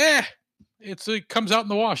 it comes out in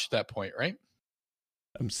the wash at that point, right?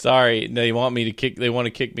 I'm sorry. They want to kick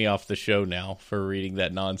me off the show now for reading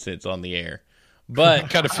that nonsense on the air. But I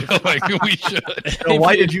kind of feel like we should. So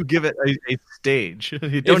why did you give it a stage?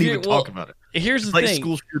 You don't even talk about it. Here's the like thing.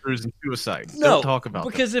 School shooters and suicide. No, don't talk about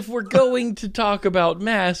because if we're going to talk about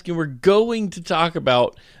masks and we're going to talk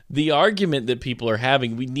about the argument that people are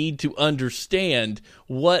having, we need to understand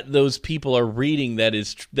what those people are reading that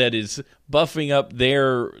is buffing up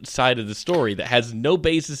their side of the story that has no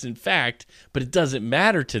basis in fact, but it doesn't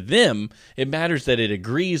matter to them. It matters that it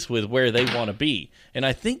agrees with where they want to be. And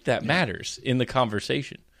I think that matters in the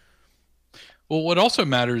conversation. Well, what also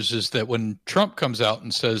matters is that when Trump comes out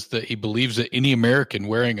and says that he believes that any American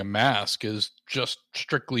wearing a mask is just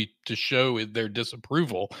strictly to show their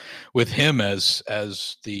disapproval with him as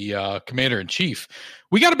the commander-in-chief,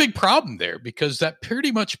 we got a big problem there because that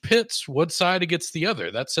pretty much pits one side against the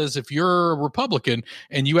other. That says if you're a Republican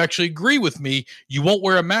and you actually agree with me, you won't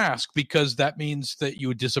wear a mask because that means that you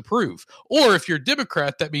would disapprove. Or if you're a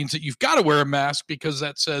Democrat, that means that you've got to wear a mask because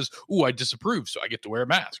that says, "Ooh, I disapprove, so I get to wear a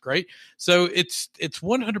mask," right? So it's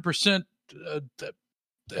 100%.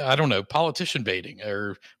 I don't know, politician baiting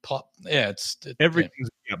or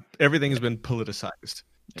everything's been politicized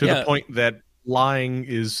to the point that lying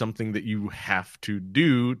is something that you have to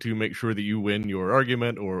do to make sure that you win your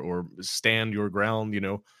argument or stand your ground, you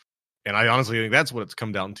know. And I honestly think that's what it's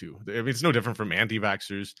come down to. I mean, it's no different from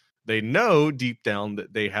anti-vaxxers. They know deep down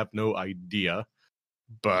that they have no idea,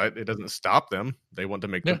 but it doesn't stop them. They want to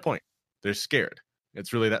make their point. They're scared.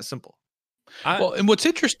 It's really that simple. Well, and what's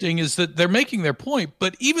interesting is that they're making their point,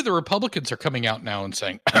 but even the Republicans are coming out now and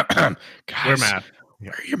saying, guys, wear mask.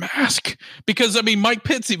 Wear your mask. Because, I mean, Mike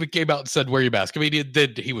Pence even came out and said, wear your mask. I mean,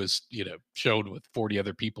 he was, shown with 40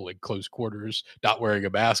 other people in close quarters not wearing a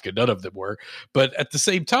mask, and none of them were. But at the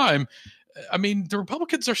same time, I mean, the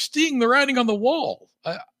Republicans are seeing the writing on the wall.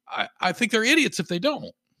 I think they're idiots if they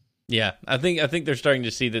don't. Yeah, I think they're starting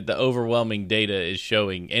to see that the overwhelming data is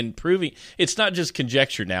showing and proving it's not just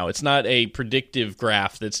conjecture now. It's not a predictive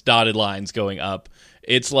graph that's dotted lines going up.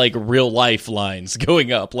 It's like real life lines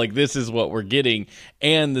going up. Like, this is what we're getting,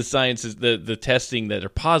 and the science is the testing that are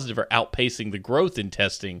positive are outpacing the growth in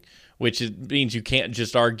testing, which means you can't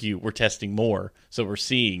just argue we're testing more, so we're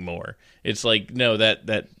seeing more. It's like, no,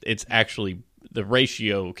 that it's actually the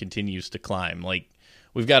ratio continues to climb. Like,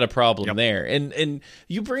 we've got a problem there. And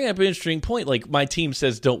you bring up an interesting point. Like, my team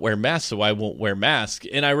says don't wear masks, so I won't wear masks.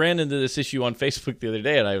 And I ran into this issue on Facebook the other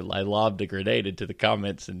day, and I lobbed a grenade into the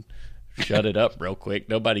comments and shut it up real quick.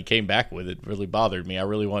 Nobody came back with it. It really bothered me. I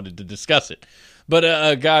really wanted to discuss it. But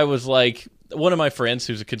a guy was like, one of my friends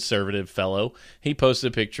who's a conservative fellow, he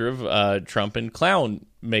posted a picture of Trump in clown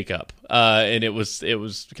makeup. And it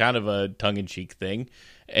was kind of a tongue-in-cheek thing.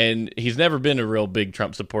 And he's never been a real big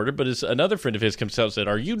Trump supporter, but another friend of his comes out and said,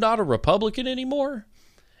 "Are you not a Republican anymore?"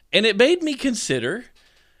 And it made me consider,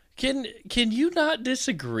 can you not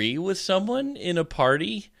disagree with someone in a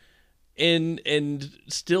party and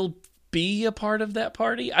still be a part of that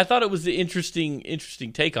party? I thought it was the interesting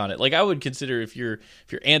take on it. Like, I would consider if you're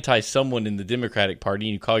anti someone in the Democratic Party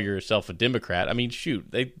and you call yourself a Democrat, I mean, shoot,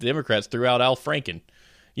 Democrats threw out Al Franken.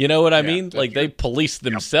 You know what I mean? Like, they policed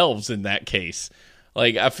themselves in that case.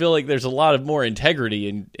 Like, I feel like there's a lot of more integrity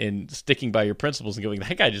in sticking by your principles and going,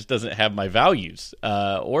 that guy just doesn't have my values,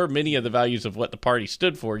 or many of the values of what the party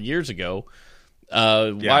stood for years ago.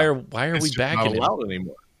 Why are we backing not allowed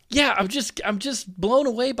anymore? Yeah, I'm just blown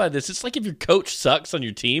away by this. It's like if your coach sucks on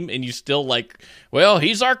your team and you still like, well,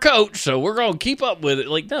 he's our coach, so we're going to keep up with it.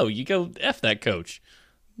 Like, no, you go F that coach.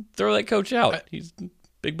 Throw that coach out. He's a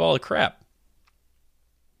big ball of crap.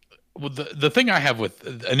 Well, the thing I have with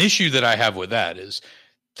an issue that I have with that is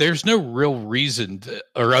there's no real reason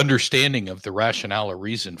or understanding of the rationale or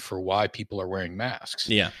reason for why people are wearing masks.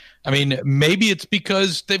 Yeah. I mean, maybe it's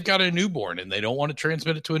because they've got a newborn and they don't want to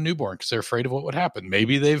transmit it to a newborn because they're afraid of what would happen.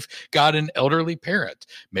 Maybe they've got an elderly parent.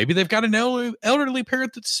 Maybe they've got an elderly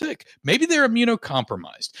parent that's sick. Maybe they're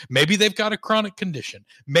immunocompromised. Maybe they've got a chronic condition.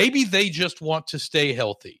 Maybe they just want to stay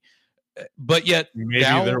healthy. But yet maybe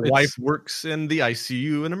their wife works in the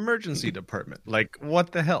ICU and emergency department. Like,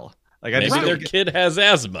 what the hell? Like, maybe their kid has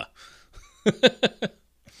asthma.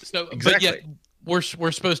 So, exactly. But yet we're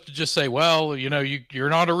supposed to just say, well, you're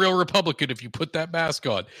not a real Republican if you put that mask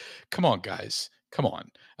on. Come on, guys. Come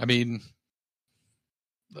on. I mean,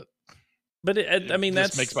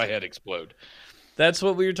 that makes my head explode. That's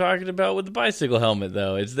what we were talking about with the bicycle helmet,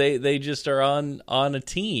 though. It's they just are on a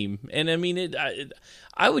team, and I mean,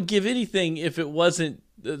 I would give anything if it wasn't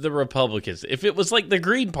the Republicans. If it was like the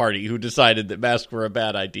Green Party who decided that masks were a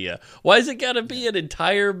bad idea, why is it got to be an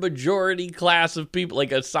entire majority class of people,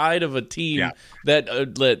 like a side of a team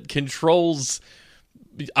that controls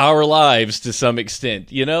our lives to some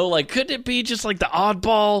extent? Like, couldn't it be just like the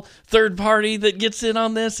oddball third party that gets in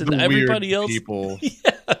on this and everybody else? People.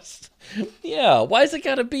 Yes. Yeah, why is it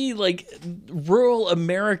got to be like rural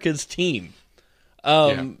America's team?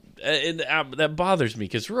 And that bothers me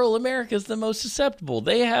because rural America is the most susceptible.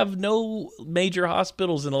 They have no major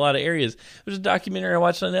hospitals in a lot of areas. There's a documentary I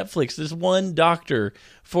watched on Netflix. There's one doctor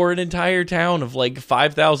for an entire town of like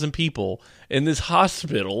 5,000 people in this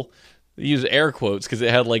hospital. They use air quotes because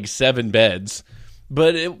it had like 7 beds.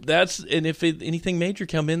 But if anything major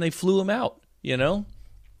come in, they flew them out,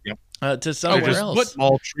 to somewhere else.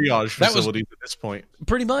 Small triage facilities at this point.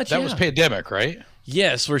 Pretty much, That was pandemic, right?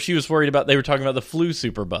 Yes, where she was worried about, they were talking about the flu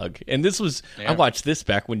superbug. And this was, I watched this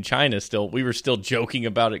back when we were still joking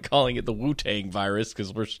about it, calling it the Wu-Tang virus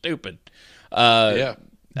because we're stupid. I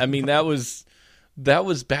mean, that was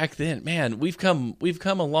back then. Man, we've come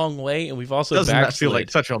a long way, and we've also doesn't that feel like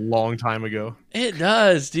such a long time ago? It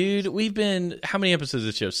does, dude. We've been, how many episodes of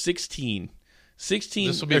this show? 16. 16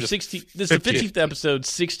 this will be 16. This is the 15th episode,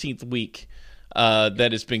 16th week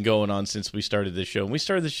that has been going on since we started this show. And we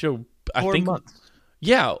started this show, I think, 4 months.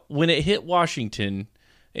 Yeah, when it hit Washington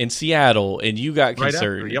and Seattle, and you got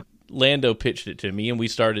concerned. Lando pitched it to me, and we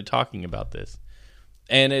started talking about this.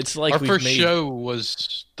 And it's like our first show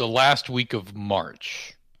was the last week of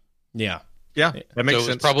March. Yeah. Yeah, that makes So it was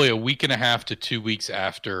sense. probably a week and a half to 2 weeks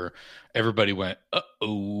after everybody went,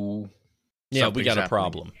 uh-oh. Yeah, we Something's got a happening.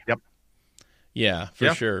 problem. Yep. Yeah, for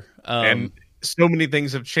Yeah. sure. And so many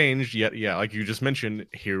things have changed, yet, yeah, like you just mentioned,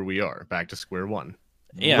 here we are, back to square one.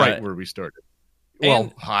 Yeah. Right where we started.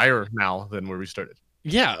 Well, higher now than where we started.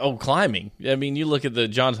 Yeah, climbing. I mean, you look at the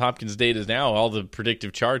Johns Hopkins data now, all the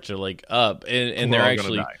predictive charts are like up, and they're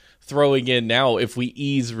actually throwing in now, if we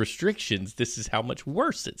ease restrictions, this is how much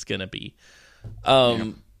worse it's going to be.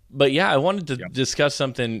 But yeah, I wanted to discuss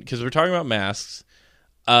something, because we're talking about masks.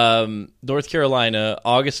 North Carolina,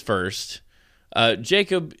 August 1st.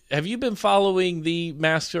 Jacob, have you been following the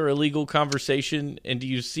masks are illegal conversation, and do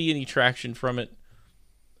you see any traction from it?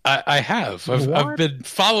 I have. I've been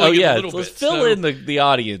following it a little bit. Let's fill in the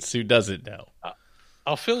audience who doesn't know.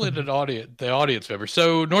 I'll fill in the audience member.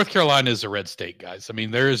 So North Carolina is a red state, guys. I mean,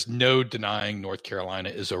 there is no denying North Carolina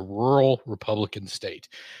is a rural Republican state.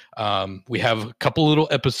 We have a couple little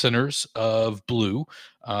epicenters of blue,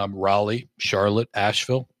 Raleigh, Charlotte,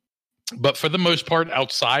 Asheville. But for the most part,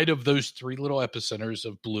 outside of those three little epicenters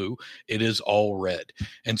of blue, it is all red.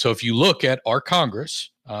 And so if you look at our Congress,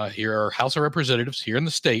 here, our House of Representatives here in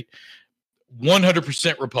the state,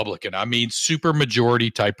 100% Republican. I mean, super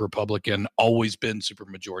majority type Republican, always been super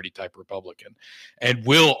majority type Republican, and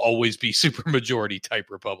will always be super majority type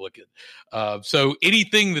Republican. So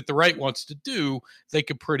anything that the right wants to do, they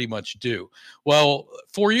could pretty much do. Well,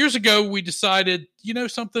 4 years ago, we decided, you know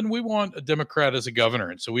something, we want a Democrat as a governor.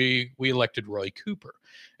 And so we elected Roy Cooper.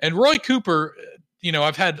 And Roy Cooper, you know,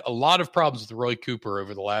 I've had a lot of problems with Roy Cooper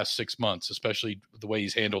over the last 6 months, especially the way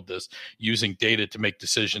he's handled this, using data to make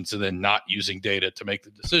decisions and then not using data to make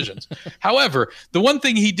the decisions. However, the one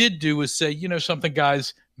thing he did do was say, you know something,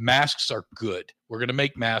 guys, masks are good. We're going to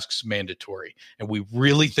make masks mandatory. And we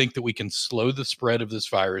really think that we can slow the spread of this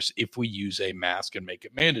virus if we use a mask and make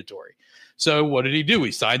it mandatory. So what did he do?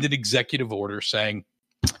 He signed an executive order saying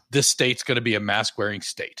this state's going to be a mask-wearing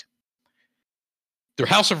state. The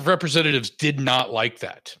House of Representatives did not like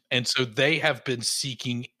that. And so they have been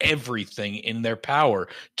seeking everything in their power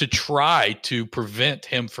to try to prevent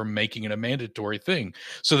him from making it a mandatory thing.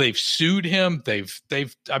 So they've sued him. They've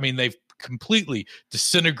completely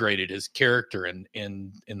disintegrated his character in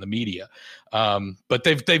the media. But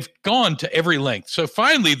they've gone to every length. So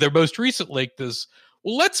finally, their most recent link is,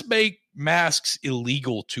 well, let's make masks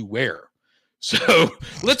illegal to wear. So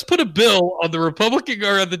let's put a bill on the Republican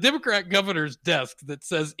or on the Democrat governor's desk that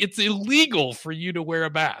says it's illegal for you to wear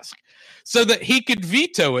a mask, so that he could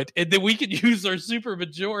veto it, and then we could use our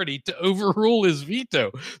supermajority to overrule his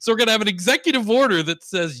veto. So we're going to have an executive order that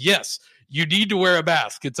says, yes, you need to wear a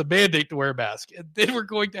mask. It's a mandate to wear a mask. And then we're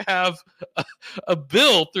going to have a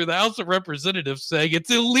bill through the House of Representatives saying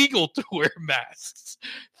it's illegal to wear masks.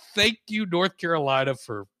 Thank you, North Carolina,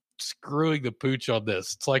 for screwing the pooch on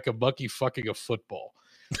this. It's like a monkey fucking a football.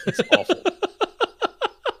 It's awful.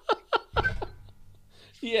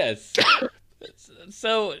 Yes.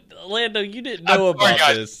 So, Lando, you didn't know about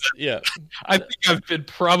this. Yeah. I think I've been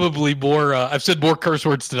probably more, I've said more curse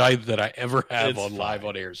words tonight than I ever have live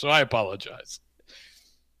on air. So I apologize.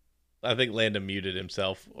 I think Lando muted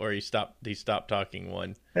himself, or he stopped talking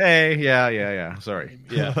one. Hey, yeah. Sorry.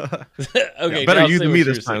 Yeah. Okay. Yeah, better you than me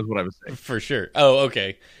this time is what I was saying. For sure. Oh,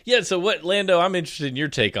 okay. Yeah, so what, Lando, I'm interested in your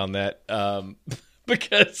take on that.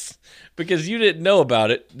 Because you didn't know about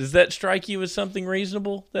it. Does that strike you as something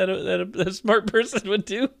reasonable that a smart person would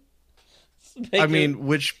do? I mean,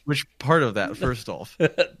 which part of that, first off?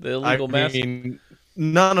 The illegal mask? I mean,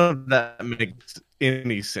 none of that makes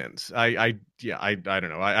any sense. I don't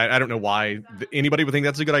know. I don't know why anybody would think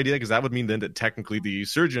that's a good idea, because that would mean then that technically the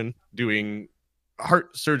surgeon doing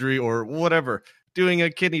heart surgery or whatever, doing a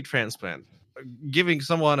kidney transplant, giving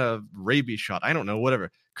someone a rabies shot, I don't know,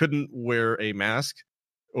 whatever, couldn't wear a mask.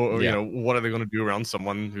 Or you know, what are they going to do around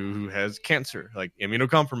someone who has cancer, like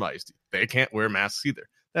immunocompromised? They can't wear masks either.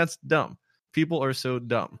 That's dumb. People are so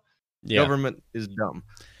dumb. Yeah. Government is dumb.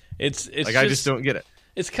 It's like, I just don't get it.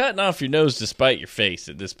 It's cutting off your nose to spite your face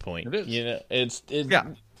at this point. It is. You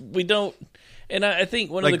know, we don't. And I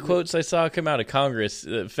think one of the quotes I saw come out of Congress,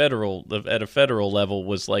 at a federal level,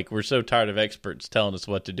 was like, "We're so tired of experts telling us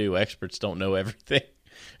what to do. Experts don't know everything."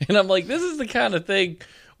 And I'm like, this is the kind of thing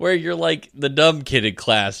where you're like the dumb kid in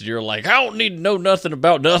class. You're like, I don't need to know nothing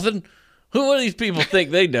about nothing. Who do these people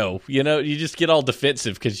think they know? You know, you just get all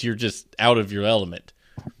defensive because you're just out of your element.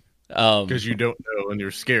 Because you don't know and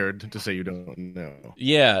you're scared to say you don't know.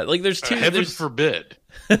 Yeah, like there's two. Heaven forbid.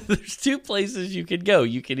 There's two places you could go.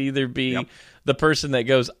 You could either be the person that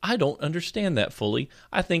goes, I don't understand that fully.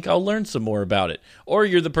 I think I'll learn some more about it. Or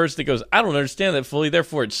you're the person that goes, I don't understand that fully.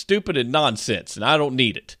 Therefore, it's stupid and nonsense, and I don't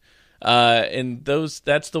need it. And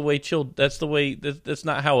that's the way that's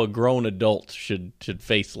not how a grown adult should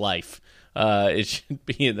face life. It should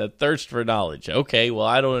be in the thirst for knowledge. Okay, well,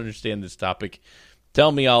 I don't understand this topic.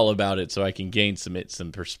 Tell me all about it so I can gain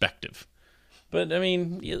some perspective. But I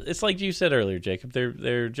mean, it's like you said earlier, Jacob.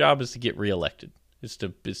 Their job is to get reelected. Is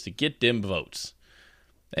to get them votes.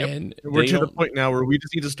 Yep. And we're to the point now where we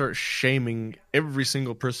just need to start shaming every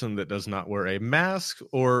single person that does not wear a mask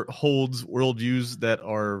or holds worldviews that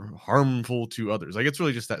are harmful to others. Like, it's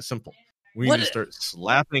really just that simple. We need to start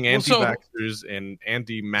slapping anti-vaxxers and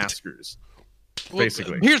anti-maskers.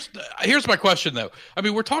 Basically, here's my question though. I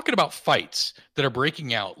mean, we're talking about fights that are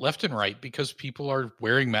breaking out left and right because people are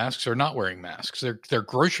wearing masks or not wearing masks. They're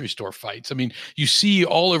grocery store fights. I mean, you see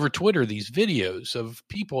all over Twitter these videos of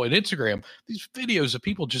people, and Instagram, these videos of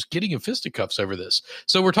people just getting in fisticuffs over this.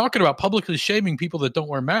 So we're talking about publicly shaming people that don't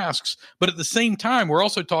wear masks, but at the same time, we're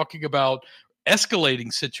also talking about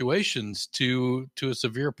escalating situations to a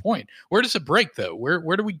severe point. Where does it break though?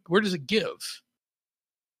 Where does it give?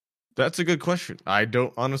 That's a good question. I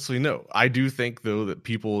don't honestly know. I do think, though, that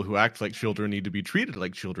people who act like children need to be treated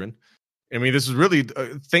like children. I mean, this is really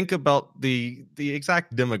think about the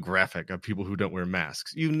exact demographic of people who don't wear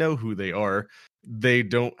masks. You know who they are. They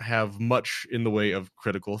don't have much in the way of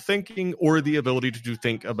critical thinking or the ability to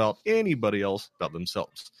think about anybody else but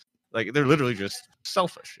themselves. Like, they're literally just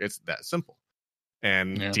selfish. It's that simple.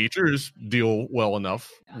 And teachers deal well enough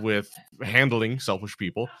with handling selfish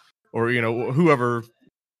people, or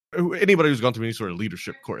anybody who's gone through any sort of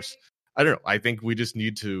leadership course. I don't know. I think we just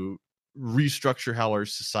need to restructure how our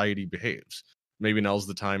society behaves. Maybe now's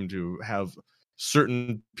the time to have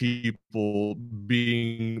certain people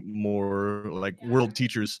being more like world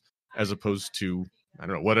teachers as opposed to, I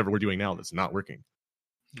don't know, whatever we're doing now that's not working.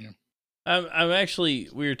 Yeah. I'm actually,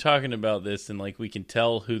 we were talking about this and like we can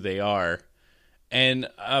tell who they are. And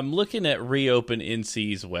I'm looking at Reopen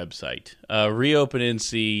NC's website. Reopen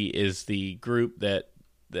NC is the group that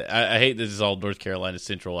I hate this is all North Carolina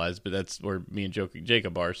centralized, but that's where me and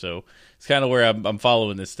Jacob are. So it's kind of where I'm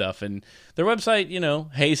following this stuff. And their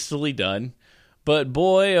website, hastily done. But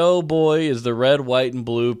boy, oh boy, is the red, white, and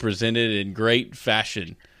blue presented in great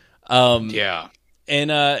fashion. Yeah.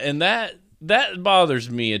 And that bothers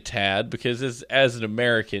me a tad because as an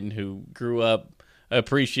American who grew up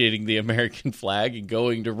appreciating the American flag and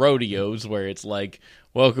going to rodeos where it's like,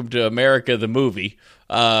 welcome to America, the movie.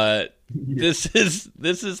 This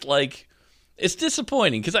is like, it's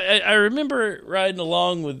disappointing because I remember riding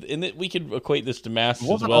along with, and we could equate this to masks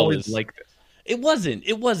as well as like this. It wasn't.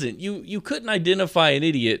 You couldn't identify an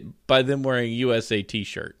idiot by them wearing a USA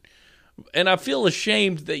t-shirt, and I feel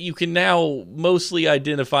ashamed that you can now mostly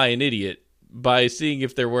identify an idiot by seeing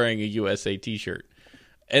if they're wearing a USA t-shirt.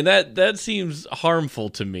 And that seems harmful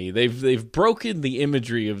to me. They've broken the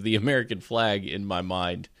imagery of the American flag in my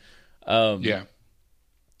mind.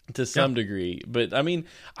 To some degree. But I mean,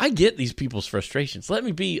 I get these people's frustrations. Let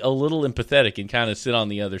me be a little empathetic and kind of sit on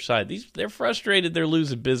the other side. They're frustrated. They're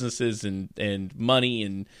losing businesses and money,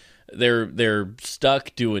 and they're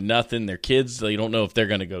stuck doing nothing. Their kids, they don't know if they're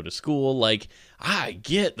going to go to school. Like, I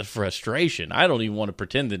get the frustration. I don't even want to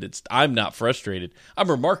pretend that I'm not frustrated.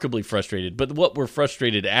 I'm remarkably frustrated, but what we're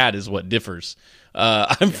frustrated at is what differs.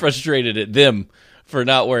 I'm frustrated at them for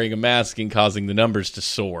not wearing a mask and causing the numbers to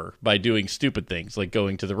soar by doing stupid things like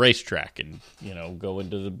going to the racetrack and, going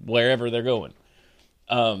to wherever they're going.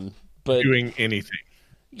 But doing anything.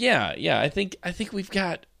 Yeah. I think we've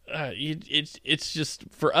got, it's just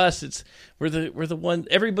for us, we're the one,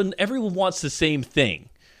 everyone wants the same thing.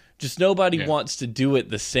 Just nobody wants to do it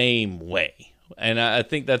the same way. And I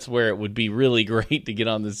think that's where it would be really great to get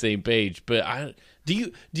on the same page. But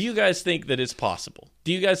do you guys think that it's possible?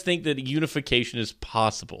 Do you guys think that unification is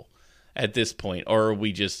possible at this point, or are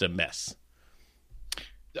we just a mess?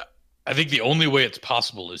 I think the only way it's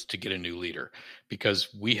possible is to get a new leader, because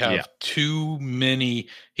we have too many.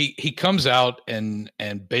 He comes out and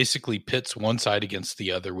basically pits one side against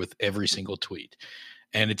the other with every single tweet.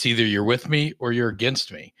 And it's either you're with me or you're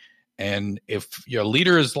against me. And if your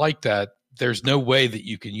leader is like that, there's no way that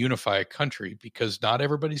you can unify a country, because not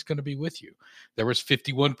everybody's going to be with you. There was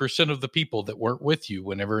 51% of the people that weren't with you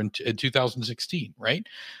whenever in 2016, right?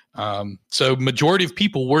 So majority of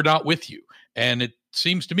people were not with you. And it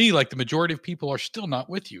seems to me like the majority of people are still not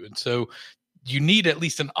with you. And so you need at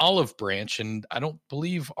least an olive branch. And I don't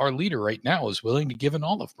believe our leader right now is willing to give an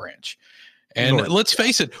olive branch. And let's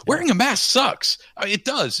face it, wearing a mask sucks. It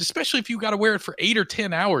does, especially if you got to wear it for 8 or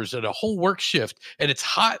 10 hours at a whole work shift, and it's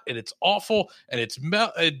hot and it's awful, and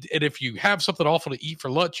and if you have something awful to eat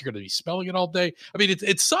for lunch, you're going to be smelling it all day. I mean,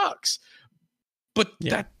 it sucks. but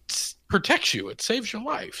that protects you. It saves your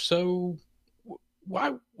life. So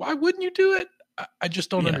why wouldn't you do it? I just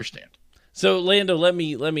don't understand. So, Lando, let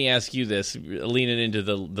me ask you this, leaning into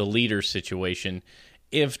the leader situation.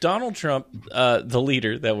 If Donald Trump, the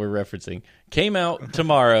leader that we're referencing, came out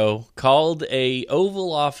tomorrow, called a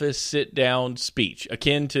Oval Office sit-down speech,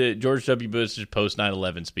 akin to George W. Bush's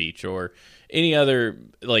post-9/11 speech, or any other,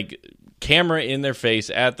 like, camera in their face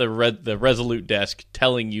at the Resolute desk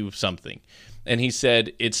telling you something, and he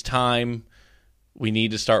said, it's time, we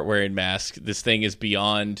need to start wearing masks, this thing is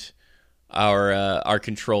beyond our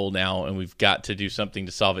control now, and we've got to do something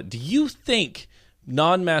to solve it. Do you think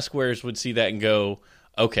non-mask wearers would see that and go,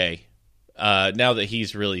 okay, now that he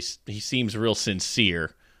seems real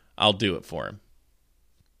sincere, I'll do it for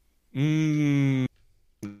him?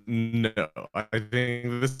 No, I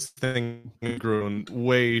think this thing has grown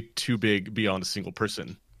way too big beyond a single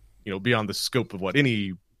person, beyond the scope of what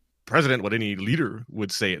any president, what any leader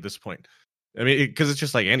would say at this point. I mean, because it's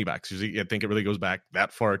just like anti-vaxxers. I think it really goes back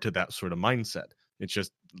that far to that sort of mindset. It's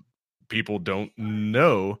just people don't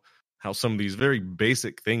know how some of these very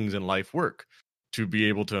basic things in life work to be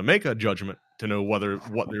able to make a judgment, to know whether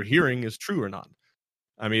what they're hearing is true or not.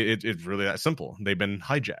 I mean, it's really that simple. They've been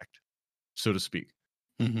hijacked, so to speak.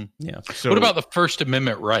 Mm-hmm. Yeah. So, what about the First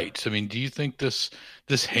Amendment rights? I mean, do you think this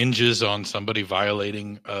hinges on somebody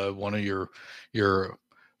violating one of your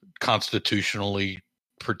constitutionally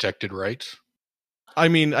protected rights? I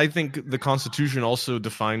mean, I think the Constitution also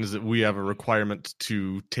defines that we have a requirement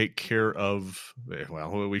to take care of,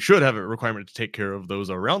 well, we should have a requirement to take care of those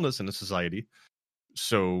around us in a society.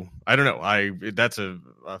 So, I don't know.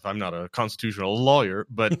 I'm not a constitutional lawyer,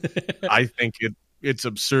 but I think it's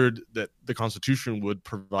absurd that the Constitution would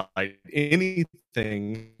provide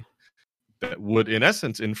anything that would, in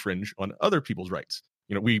essence, infringe on other people's rights.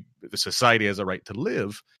 The society has a right to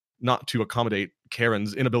live, not to accommodate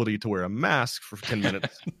Karen's inability to wear a mask for 10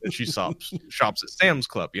 minutes that she shops at Sam's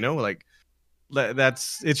Club.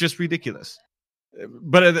 It's just ridiculous.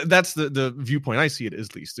 But that's the viewpoint I see it,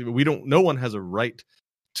 at least. No one has a right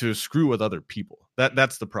to screw with other people.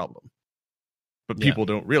 That's the problem. But people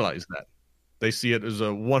don't realize that. They see it as a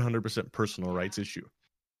 100% personal rights issue.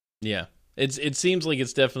 Yeah. It seems like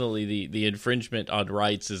it's definitely the infringement on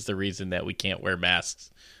rights is the reason that we can't wear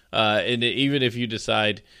masks. And even if you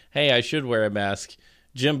decide, hey, I should wear a mask,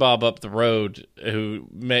 Jim Bob up the road who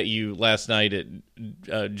met you last night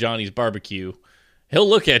at Johnny's barbecue, he'll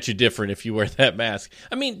look at you different if you wear that mask.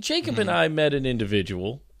 I mean, Jacob and I met an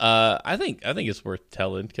individual. I think it's worth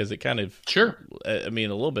telling because it kind of a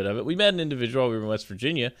little bit of it. We met an individual. We were in West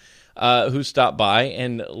Virginia who stopped by,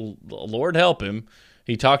 and Lord help him,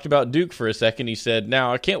 he talked about Duke for a second. He said,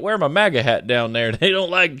 "Now I can't wear my MAGA hat down there. They don't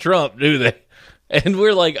like Trump, do they?" And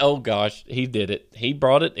we're like, "Oh gosh, he did it. He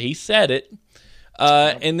brought it. He said it."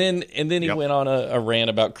 And then he went on a rant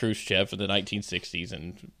about Khrushchev in the 1960s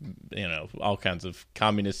and all kinds of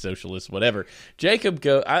communist, socialist, whatever. Jacob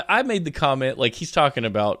I made the comment, like, he's talking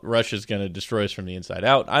about Russia's going to destroy us from the inside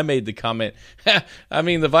out. I made the comment, I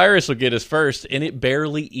mean, the virus will get us first, and it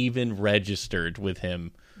barely even registered with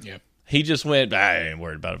him. Yeah. He just went, I ain't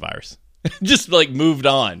worried about a virus. Just like moved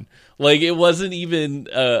on. Like it wasn't even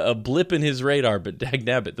a blip in his radar, but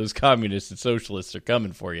dagnabbit, those communists and socialists are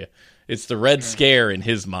coming for you. It's the Red Scare in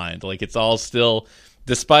his mind. Like it's all still,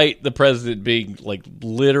 despite the president being like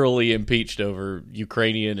literally impeached over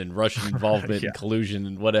Ukrainian and Russian involvement and collusion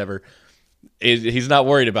and whatever, he's not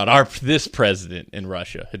worried about this president in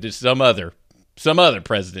Russia. It's some other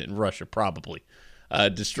president in Russia probably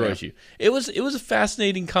destroys you. It was a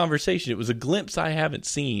fascinating conversation. It was a glimpse I haven't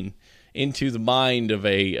seen into the mind of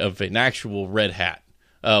an actual red hat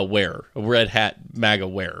wearer, a red hat MAGA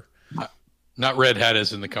wearer. Not red hat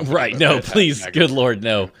as in the company. Right. No, please. Good Lord.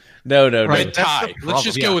 No. Red tie. Let's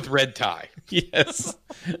just go with red tie. Yes.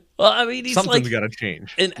 Well, I mean, he's something's like got to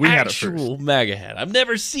change. An actual MAGA hat. I've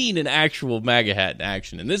never seen an actual MAGA hat in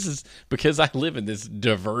action. And this is because I live in this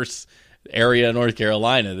diverse area in North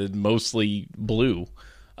Carolina that's mostly blue.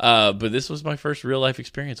 But this was my first real life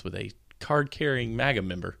experience with a card carrying MAGA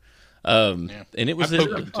member. And it was I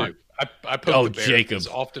poked him too. I poked the bear Jacob. as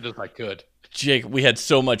often as I could. Jacob, we had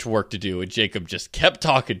so much work to do, and Jacob just kept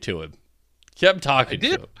talking to him. To him.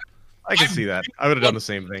 I can see that. I would have done the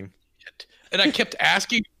same thing. And I kept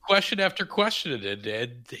asking question after question,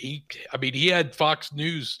 and he had Fox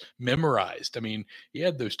News memorized. I mean, he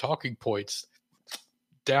had those talking points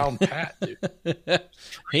down pat, dude.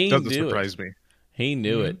 He doesn't knew surprise it. me. He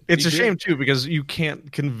knew it. It's a shame too, because you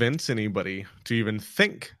can't convince anybody to even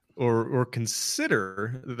think or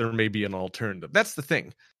consider that there may be an alternative. That's the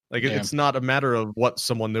thing. Like Yeah. it's not a matter of what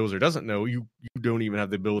someone knows or doesn't know. You don't even have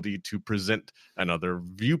the ability to present another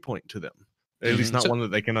viewpoint to them. At least not So- one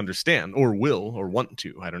that they can understand or will or want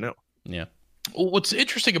to. I don't know. Yeah. Well, what's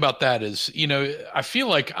interesting about that is, I feel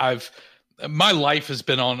like my life has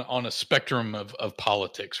been on a spectrum of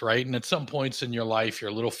politics, right? And at some points in your life,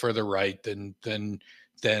 you're a little further right than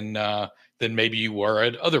maybe you were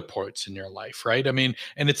at other points in your life, right? I mean,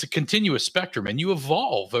 and it's a continuous spectrum, and you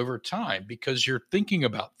evolve over time because you're thinking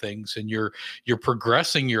about things and you're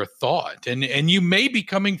progressing your thought, and you may be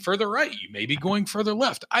coming further right, you may be going further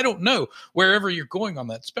left. I don't know wherever you're going on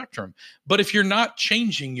that spectrum, but if you're not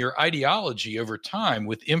changing your ideology over time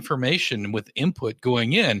with information and with input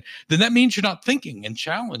going in, then that means you're not thinking and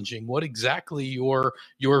challenging what exactly your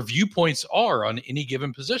viewpoints are on any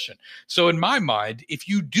given position. So in my mind, if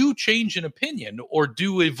you do change an opinion or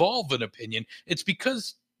do evolve an opinion, it's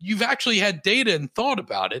because you've actually had data and thought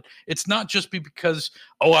about it. It's not just because,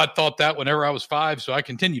 I thought that whenever I was 5, so I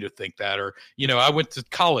continue to think that, or I went to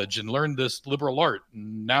college and learned this liberal art,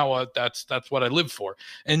 and now that's what I live for.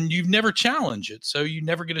 And you've never challenged it, so you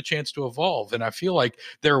never get a chance to evolve. And I feel like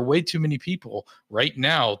there are way too many people right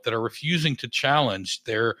now that are refusing to challenge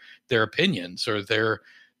their opinions or their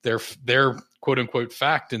quote unquote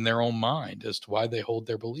fact in their own mind as to why they hold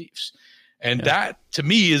their beliefs. And that to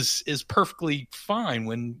me is perfectly fine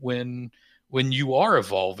when you are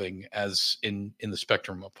evolving as in the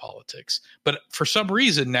spectrum of politics. But for some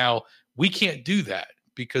reason now we can't do that,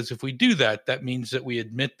 because if we do that, that means that we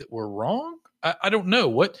admit that we're wrong. I don't know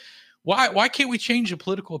why can't we change a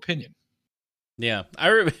political opinion? Yeah. I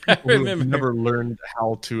remember Never learned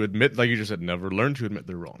how to admit, like you just said, never learned to admit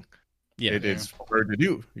they're wrong. Yeah. It's hard to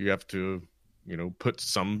do. You have to, put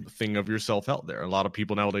something of yourself out there. A lot of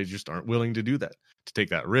people nowadays just aren't willing to do that, to take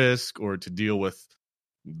that risk or to deal with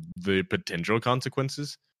the potential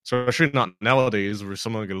consequences. So especially not nowadays, where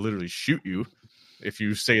someone can literally shoot you if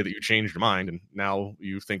you say that you changed your mind and now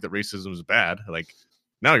you think that racism is bad. Like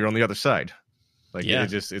now you're on the other side. Like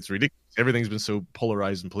it's ridiculous. Everything's been so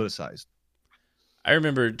polarized and politicized. I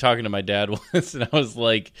remember talking to my dad once, and I was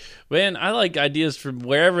like, man, I like ideas from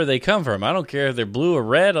wherever they come from. I don't care if they're blue or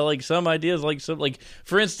red. I like some ideas,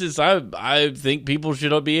 for instance, I think people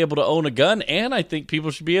should be able to own a gun, and I think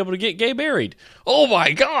people should be able to get gay married. Oh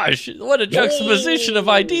my gosh, what a juxtaposition of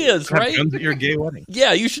ideas, right? Guns at your gay wedding.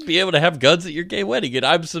 Yeah, you should be able to have guns at your gay wedding. And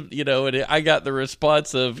and I got the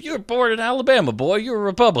response of, you were born in Alabama, boy, you're a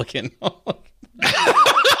Republican.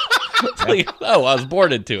 It's like, oh, I was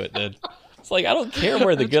born into it then. Like, I don't care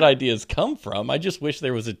where the good ideas come from. I just wish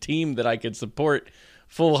there was a team that I could support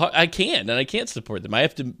I can't support them. I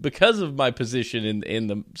have to, because of my position in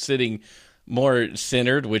the sitting more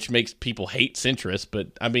centered, which makes people hate centrists. But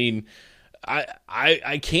I mean,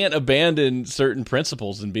 I can't abandon certain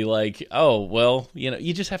principles and be like, oh, well,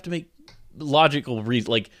 you just have to make logical reasons.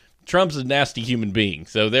 Like, Trump's a nasty human being.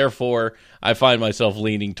 So therefore, I find myself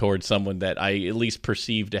leaning towards someone that I at least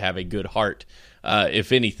perceive to have a good heart,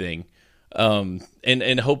 if anything.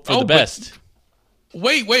 And hope for the best.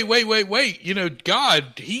 Wait.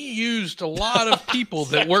 God, he used a lot of people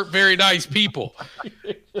that weren't very nice people.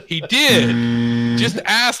 He did. Just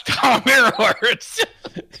ask Tom Ehrhardt.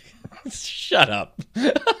 Shut up.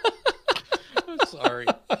 I'm sorry.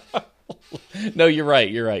 No, you're right.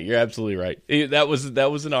 You're absolutely right. That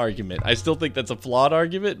was an argument. I still think that's a flawed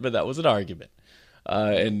argument, but that was an argument.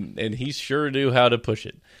 And he sure knew how to push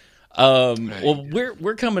it. Well,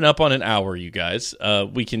 we're coming up on an hour, you guys.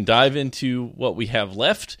 We can dive into what we have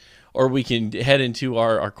left, or we can head into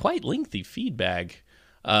our quite lengthy feedback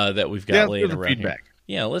that we've got laying around feedback. Here.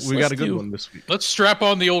 Yeah, let's got a good do one this week. Let's strap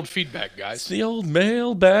on the old feedback, guys. It's the old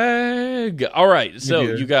mailbag. All right, so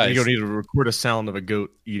you guys, you need to record a sound of a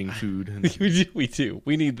goat eating food. we do.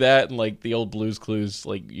 We need that, and like the old Blue's Clues,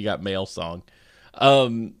 like you got mail song.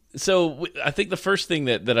 So I think the first thing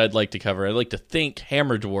that I'd like to cover, I'd like to thank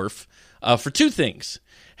Hammer Dwarf for two things.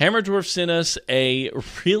 Hammer Dwarf sent us a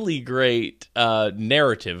really great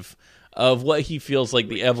narrative of what he feels like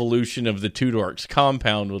the evolution of the Two Dorks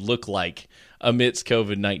compound would look like amidst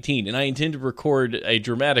COVID-19. And I intend to record a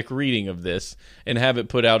dramatic reading of this and have it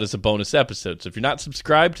put out as a bonus episode. So if you're not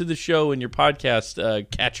subscribed to the show in your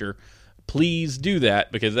podcast catcher, please do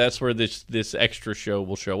that, because that's where this extra show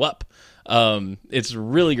will show up. It's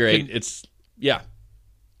really great.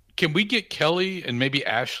 Can we get Kelly and maybe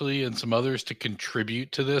Ashley and some others to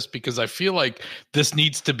contribute to this? Because I feel like this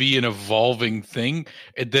needs to be an evolving thing.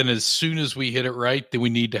 And then as soon as we hit it right, then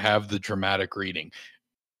we need to have the dramatic reading.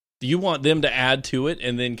 Do you want them to add to it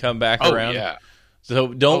and then come back around? Yeah.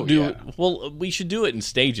 So don't do it. Well, we should do it in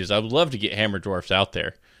stages. I would love to get Hammer Dwarfs out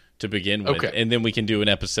there to begin with. Okay. And then we can do an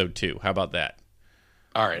episode 2. How about that?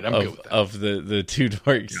 All right, I'm good with that. Of the Two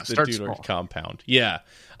Dorks, Yeah, the start Two small. Dorks compound. Yeah.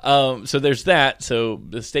 So there's that. So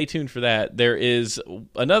stay tuned for that. There is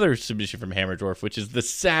another submission from Hammerdorf, which is the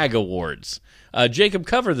SAG Awards. Jacob,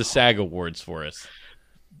 cover the SAG Awards for us.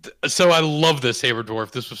 So I love this,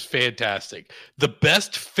 Hammerdorf. This was fantastic. The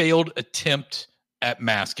best failed attempt at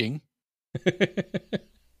masking.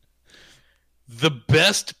 The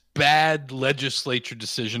best bad legislature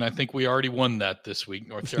decision. I think we already won that this week,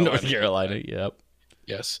 North Carolina. North Carolina, yep.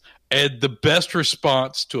 Yes. And the best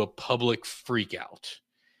response to a public freakout.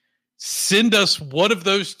 Send us one of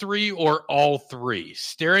those three or all three.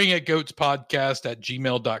 Staring at Goats podcast at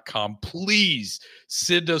gmail.com. Please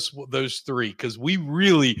send us those three because we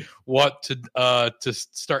really want to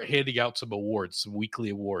start handing out some awards, some weekly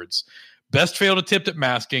awards. Best failed attempt at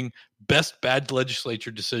masking, best bad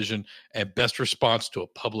legislature decision, and best response to a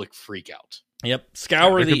public freakout. Yep.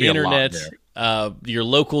 Scour There could the be a lot internet, your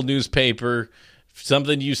local newspaper,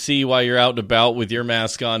 something you see while you're out and about with your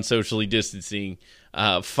mask on, socially distancing.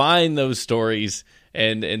 Find those stories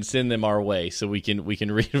and send them our way so we can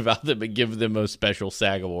read about them and give them a special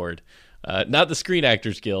SAG award. Not the Screen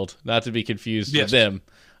Actors Guild, not to be confused with them.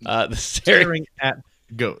 The Staring at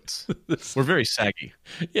Goats. We're very saggy.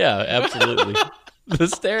 Yeah, absolutely. The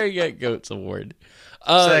Staring at Goats award.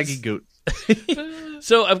 Saggy Goats.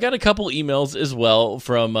 So I've got a couple emails as well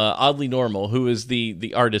from Oddly Normal, who is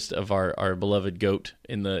the artist of our beloved goat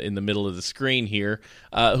in the middle of the screen here,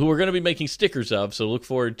 who we're going to be making stickers of. So look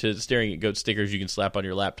forward to Staring at Goat stickers you can slap on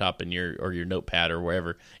your laptop and your notepad or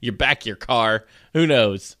wherever. Your back, your car. Who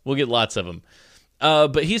knows? We'll get lots of them.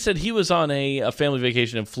 But he said he was on a family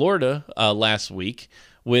vacation in Florida last week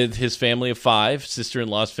with his family of 5,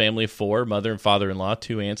 sister-in-law's family of 4, mother and father-in-law,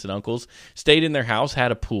 2 aunts and uncles, stayed in their house,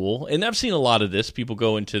 had a pool. And I've seen a lot of this. People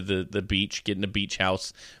go into the beach, get in a beach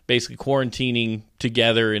house, basically quarantining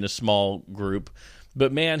together in a small group.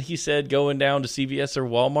 But, man, he said going down to CVS or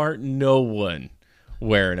Walmart, no one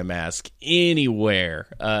wearing a mask anywhere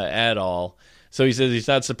at all. So he says he's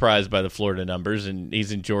not surprised by the Florida numbers, and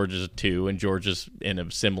he's in Georgia too, and Georgia's in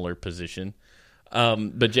a similar position.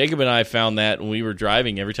 But Jacob and I found that when we were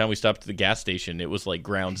driving, every time we stopped at the gas station, it was like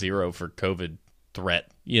ground zero for COVID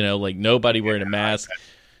threat. You know, like nobody wearing a mask.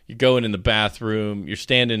 You're going in the bathroom. You're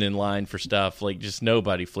standing in line for stuff. Like just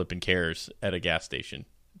nobody flipping cares at a gas station,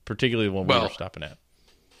 particularly when we were stopping at.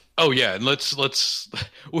 Oh yeah, and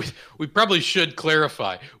we probably should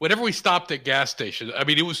clarify. Whenever we stopped at gas stations, I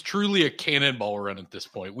mean, it was truly a cannonball run at this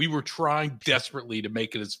point. We were trying desperately to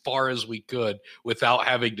make it as far as we could without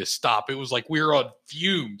having to stop. It was like we were on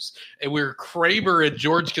fumes, and we were Kramer and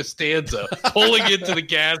George Costanza pulling into the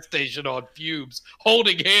gas station on fumes,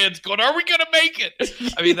 holding hands, going, "Are we going to make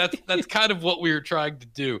it?" I mean, that's kind of what we were trying to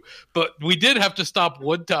do. But we did have to stop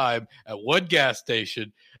one time at one gas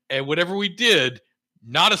station, and whenever we did,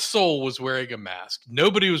 not a soul was wearing a mask.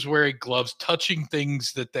 Nobody was wearing gloves, touching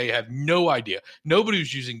things that they have no idea. Nobody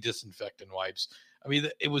was using disinfectant wipes. I mean,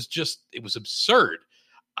 it was absurd.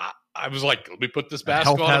 I was like, let me put this mask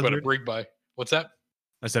on. I'm going to bring my, what's that?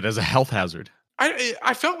 I said as a health hazard.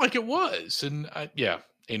 I felt like it was. And yeah,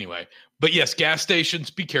 anyway. But yes, gas stations,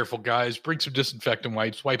 be careful, guys. Bring some disinfectant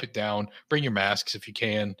wipes, wipe it down. Bring your masks if you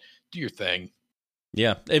can. Do your thing.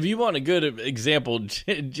 Yeah, if you want a good example,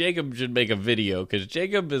 Jacob should make a video because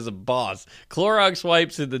Jacob is a boss. Clorox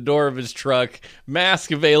wipes in the door of his truck,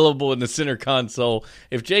 mask available in the center console.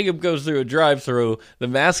 If Jacob goes through a drive-thru, the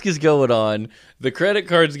mask is going on, the credit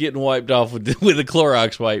card's getting wiped off with a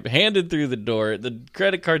Clorox wipe, handed through the door, the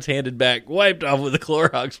credit card's handed back, wiped off with a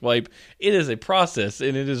Clorox wipe. It is a process,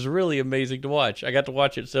 and it is really amazing to watch. I got to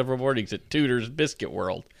watch it several mornings at Tudor's Biscuit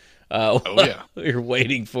World. Oh, yeah. We were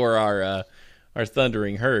waiting for our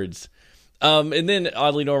thundering herds. And then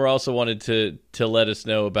Oddly Norma also wanted to let us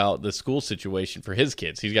know about the school situation for his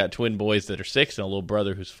kids. He's got twin boys that are 6 and a little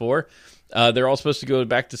brother who's 4. They're all supposed to go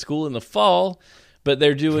back to school in the fall, but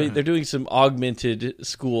they're doing some augmented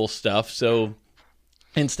school stuff. So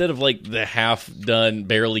instead of like the half done,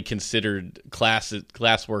 barely considered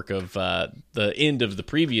classwork of the end of the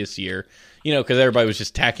previous year, you know, because everybody was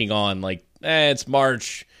just tacking on like, it's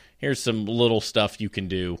March, here's some little stuff you can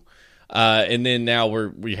do. And then now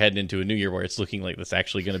we're heading into a new year where it's looking like that's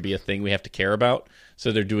actually going to be a thing we have to care about.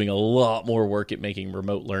 So they're doing a lot more work at making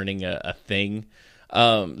remote learning a thing.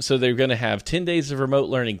 So they're going to have 10 days of remote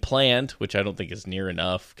learning planned, which I don't think is near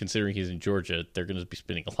enough. Considering he's in Georgia, they're going to be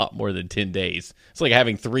spending a lot more than 10 days. It's like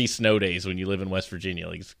having 3 snow days when you live in West Virginia.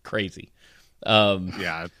 Like, it's crazy.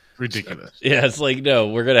 Yeah, ridiculous. Yeah, it's like, no,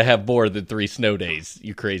 we're going to have more than 3 snow days,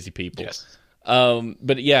 you crazy people. Yes.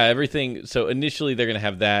 But yeah, everything. So initially they're going to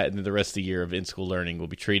have that, and then the rest of the year of in-school learning will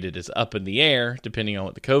be treated as up in the air, depending on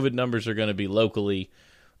what the COVID numbers are going to be locally.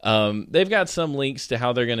 They've got some links to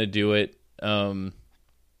how they're going to do it.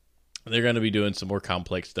 They're going to be doing some more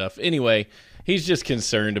complex stuff. Anyway, he's just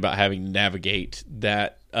concerned about having to navigate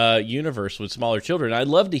that universe with smaller children. I'd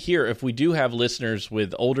love to hear if we do have listeners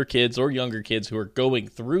with older kids or younger kids who are going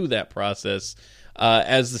through that process.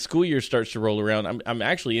 As the school year starts to roll around, I'm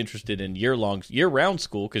actually interested in year-round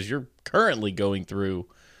school, because you're currently going through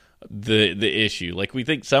the issue. Like, we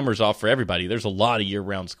think summer's off for everybody. There's a lot of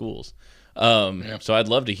year-round schools. So I'd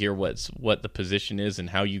love to hear what the position is and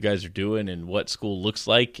how you guys are doing and what school looks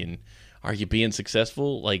like, and are you being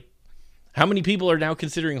successful? Like, how many people are now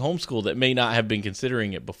considering homeschool that may not have been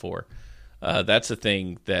considering it before? That's a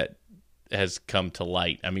thing that has come to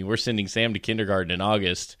light. I mean, we're sending Sam to kindergarten in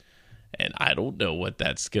August, and I don't know what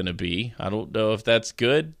that's going to be. I don't know if that's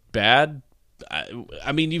good, bad.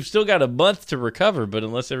 I mean, you've still got a month to recover, but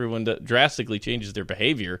unless everyone drastically changes their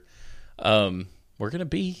behavior, we're going to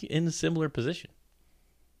be in a similar position.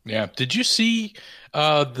 Yeah. Did you see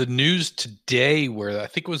the news today where I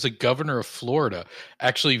think it was the governor of Florida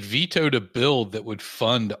actually vetoed a bill that would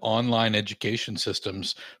fund online education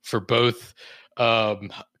systems for both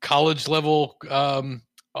college level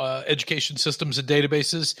education systems and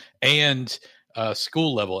databases and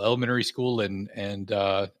school level, elementary school and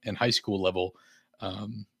high school level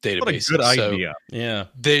databases? What a good idea. Yeah.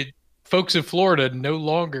 Folks in Florida no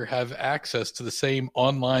longer have access to the same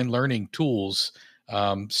online learning tools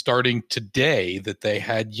starting today that they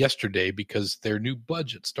had yesterday, because their new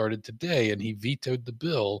budget started today, and he vetoed the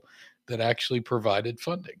bill that actually provided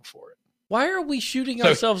funding for it. Why are we shooting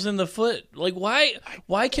ourselves in the foot? Like,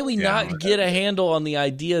 why can we not get a handle on the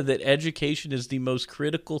idea that education is the most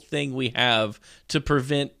critical thing we have to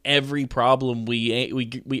prevent every problem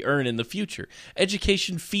we earn in the future?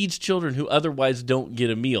 Education feeds children who otherwise don't get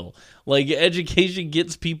a meal. Like, education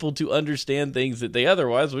gets people to understand things that they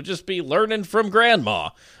otherwise would just be learning from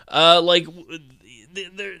grandma. I'm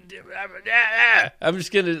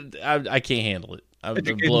just gonna. I can't handle it. I'm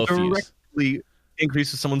gonna blow a fuse.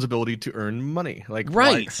 Increases someone's ability to earn money. Like,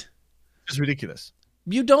 right. It's ridiculous.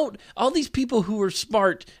 You don't, all these people who are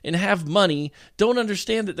smart and have money don't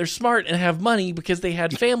understand that they're smart and have money because they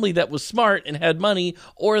had family that was smart and had money,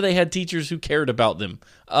 or they had teachers who cared about them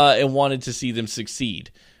and wanted to see them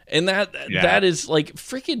succeed. And that is like,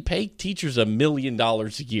 freaking pay teachers $1 million a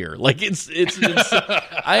year. Like, it's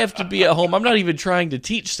I have to be at home. I'm not even trying to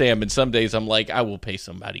teach Sam. And some days I'm like, I will pay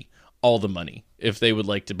somebody all the money if they would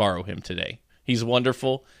like to borrow him today. He's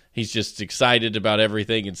wonderful. He's just excited about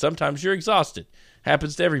everything. And sometimes you're exhausted.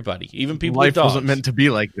 Happens to everybody, even people with dogs. Life wasn't meant to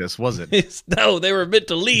be like this, was it? No, they were meant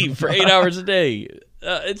to leave for 8 hours a day.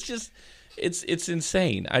 It's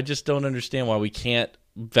insane. I just don't understand why we can't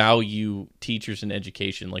value teachers and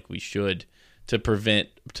education like we should to prevent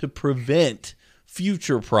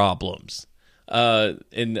future problems.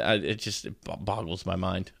 It just boggles my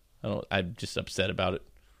mind. I'm just upset about it.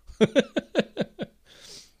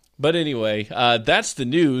 But anyway, that's the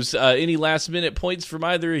news. Any last minute points from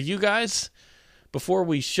either of you guys before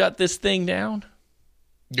we shut this thing down?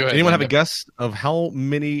 Go ahead. Anyone have a guess of how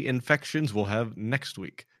many infections we'll have next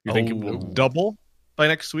week? You think it will double by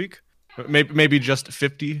next week? Maybe just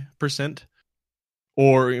 50%?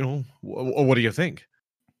 Or, what do you think?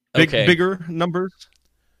 Bigger numbers?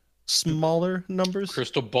 Smaller numbers?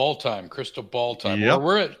 Crystal ball time. Yep. Well,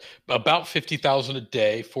 we're at about 50,000 a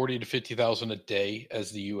day, 40 to 50,000 a day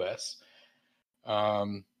as the U.S.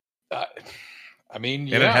 It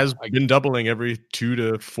has been doubling every 2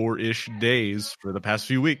 to 4-ish days for the past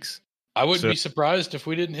few weeks. I wouldn't be surprised if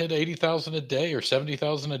we didn't hit 80,000 a day or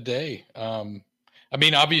 70,000 a day.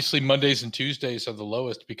 Obviously Mondays and Tuesdays are the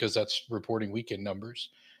lowest because that's reporting weekend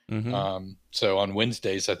numbers. Mm-hmm. So on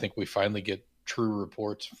Wednesdays, I think we finally get true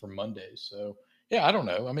reports from Mondays. So yeah, I don't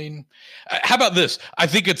know. How about this? I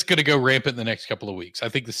think it's going to go rampant in the next couple of weeks. I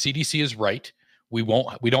think the CDC is right. We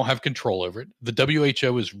don't have control over it. The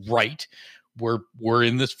WHO is right. We're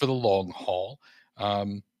in this for the long haul.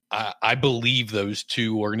 I believe those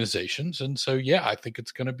two organizations. And so, yeah, I think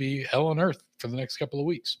it's going to be hell on earth for the next couple of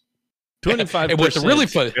weeks. 25%. And what's really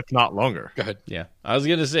funny, if not longer. Go ahead. Yeah. I was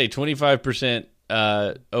going to say 25%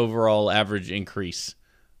 overall average increase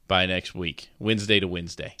by next week, Wednesday to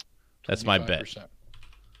Wednesday. That's 25%. My bet.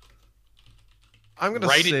 I'm going to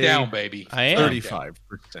write it down, baby. I am 35%.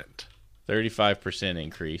 35%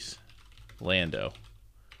 increase. Lando.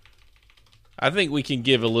 I think we can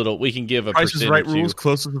give a little. We can give a Price is Right rules rules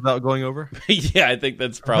closest without going over. Yeah, I think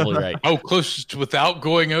that's probably right. Oh, closest without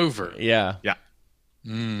going over. Yeah. Yeah.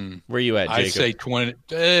 Where you at, Jacob? I say 20.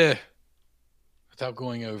 without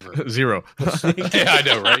going over? 0. Yeah, I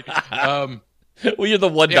know, right? Well, you're the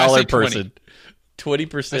 $1 Yeah, I say 20. person.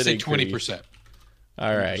 20% I say increase. 20%.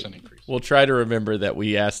 All right. 20% increase. We'll try to remember that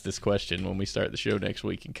we asked this question when we start the show next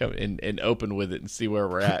week and come and open with it and see where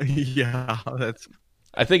we're at. Yeah, that's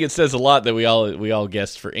I think it says a lot that we all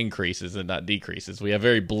guessed for increases and not decreases. We have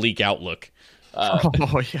very bleak outlook.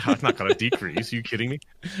 oh yeah, it's not going to decrease. You kidding me?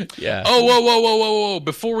 Yeah. Oh, whoa!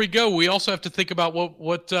 Before we go, we also have to think about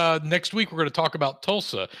what next week we're going to talk about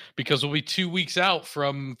Tulsa, because we'll be 2 weeks out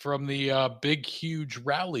from the big, huge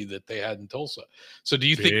rally that they had in Tulsa. So, do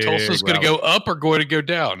you think Big Tulsa's going to rally. go up or going to go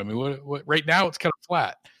down? I mean, what right now it's kind of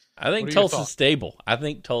flat. I think What are your Tulsa's thoughts? stable. I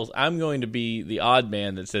think Tulsa. I'm going to be the odd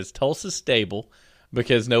man that says Tulsa's stable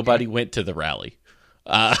because nobody went to the rally.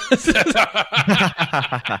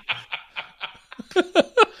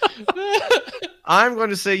 I'm going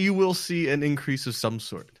to say you will see an increase of some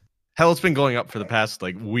sort. Hell, it's been going up for the past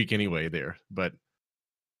week anyway there, but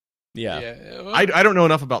Yeah. Well, I don't know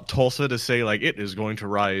enough about Tulsa to say it is going to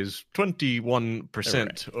rise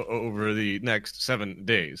 21% over the next 7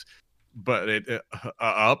 days, but it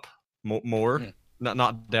up more, Hmm.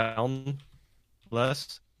 not down,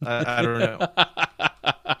 less. I don't know.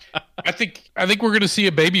 I think we're going to see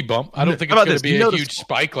a baby bump. I don't think How it's about going this? to Do be you a notice- huge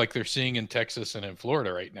spike like they're seeing in Texas and in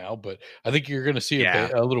Florida right now, but I think you're going to see Yeah.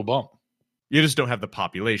 a little bump. You just don't have the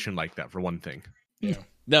population like that for one thing.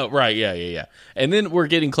 No, right, yeah. And then we're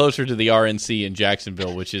getting closer to the RNC in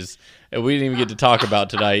Jacksonville, which is we didn't even get to talk about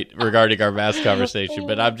tonight regarding our mask conversation,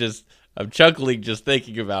 but I'm chuckling just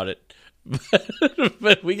thinking about it.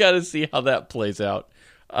 But we got to see how that plays out.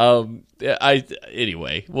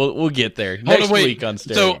 Anyway, we'll get there next week on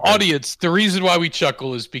Stereo. So, audience, the reason why we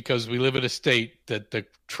chuckle is because we live in a state that the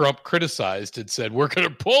Trump criticized and said we're going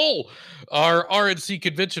to pull our RNC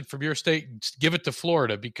convention from your state and give it to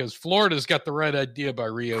Florida because Florida's got the right idea by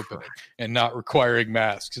reopening and not requiring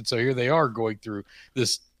masks. And so here they are going through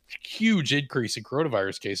this huge increase in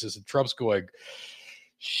coronavirus cases, and Trump's going,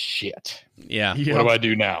 "Shit, Yeah. Yeah. what do I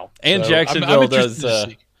do now?" And So, Jacksonville interested does. to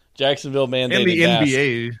see. Jacksonville mandated And the masks.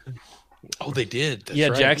 NBA. Oh, they did. That's Yeah,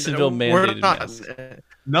 right. Jacksonville We're mandated not- masks.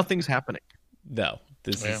 Nothing's happening. No,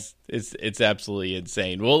 this Yeah. is it's absolutely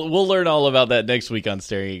insane. We'll learn all about that next week on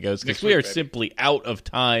Staring at Ghosts because Next we week, are baby. simply out of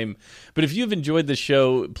time. But if you've enjoyed the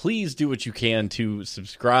show, please do what you can to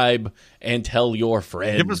subscribe and tell your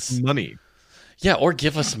friends. Give us money. Yeah, or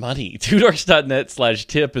give us money.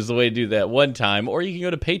 TwoDorks.net/tip is the way to do that one time. Or you can go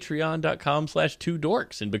to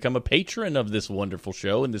patreon.com/twodorks and become a patron of this wonderful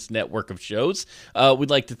show and this network of shows. We'd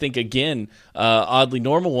like to thank again Oddly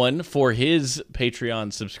Normal One for his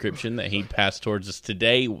Patreon subscription that he passed towards us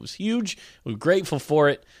today. It was huge. We're grateful for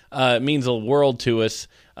it. It means a world to us.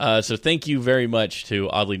 So thank you very much to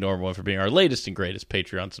Oddly Normal One for being our latest and greatest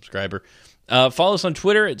Patreon subscriber. Follow us on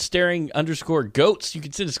Twitter at staring_goats. You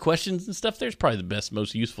can send us questions and stuff. There's probably the best,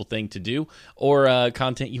 most useful thing to do. Or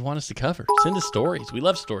content you want us to cover. Send us stories. We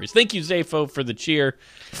love stories. Thank you, Zafo, for the cheer.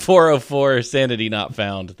 404, sanity not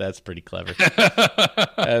found. That's pretty clever.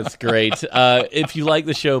 That's great. If you like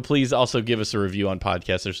the show, please also give us a review on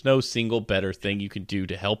podcasts. There's no single better thing you can do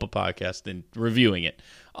to help a podcast than reviewing it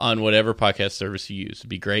on whatever podcast service you use. It'd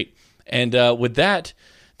be great. And with that,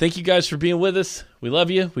 thank you guys for being with us. We love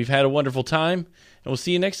you. We've had a wonderful time. And we'll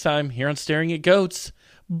see you next time here on Staring at Goats.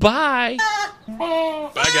 Bye.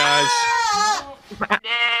 Bye,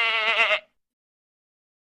 guys.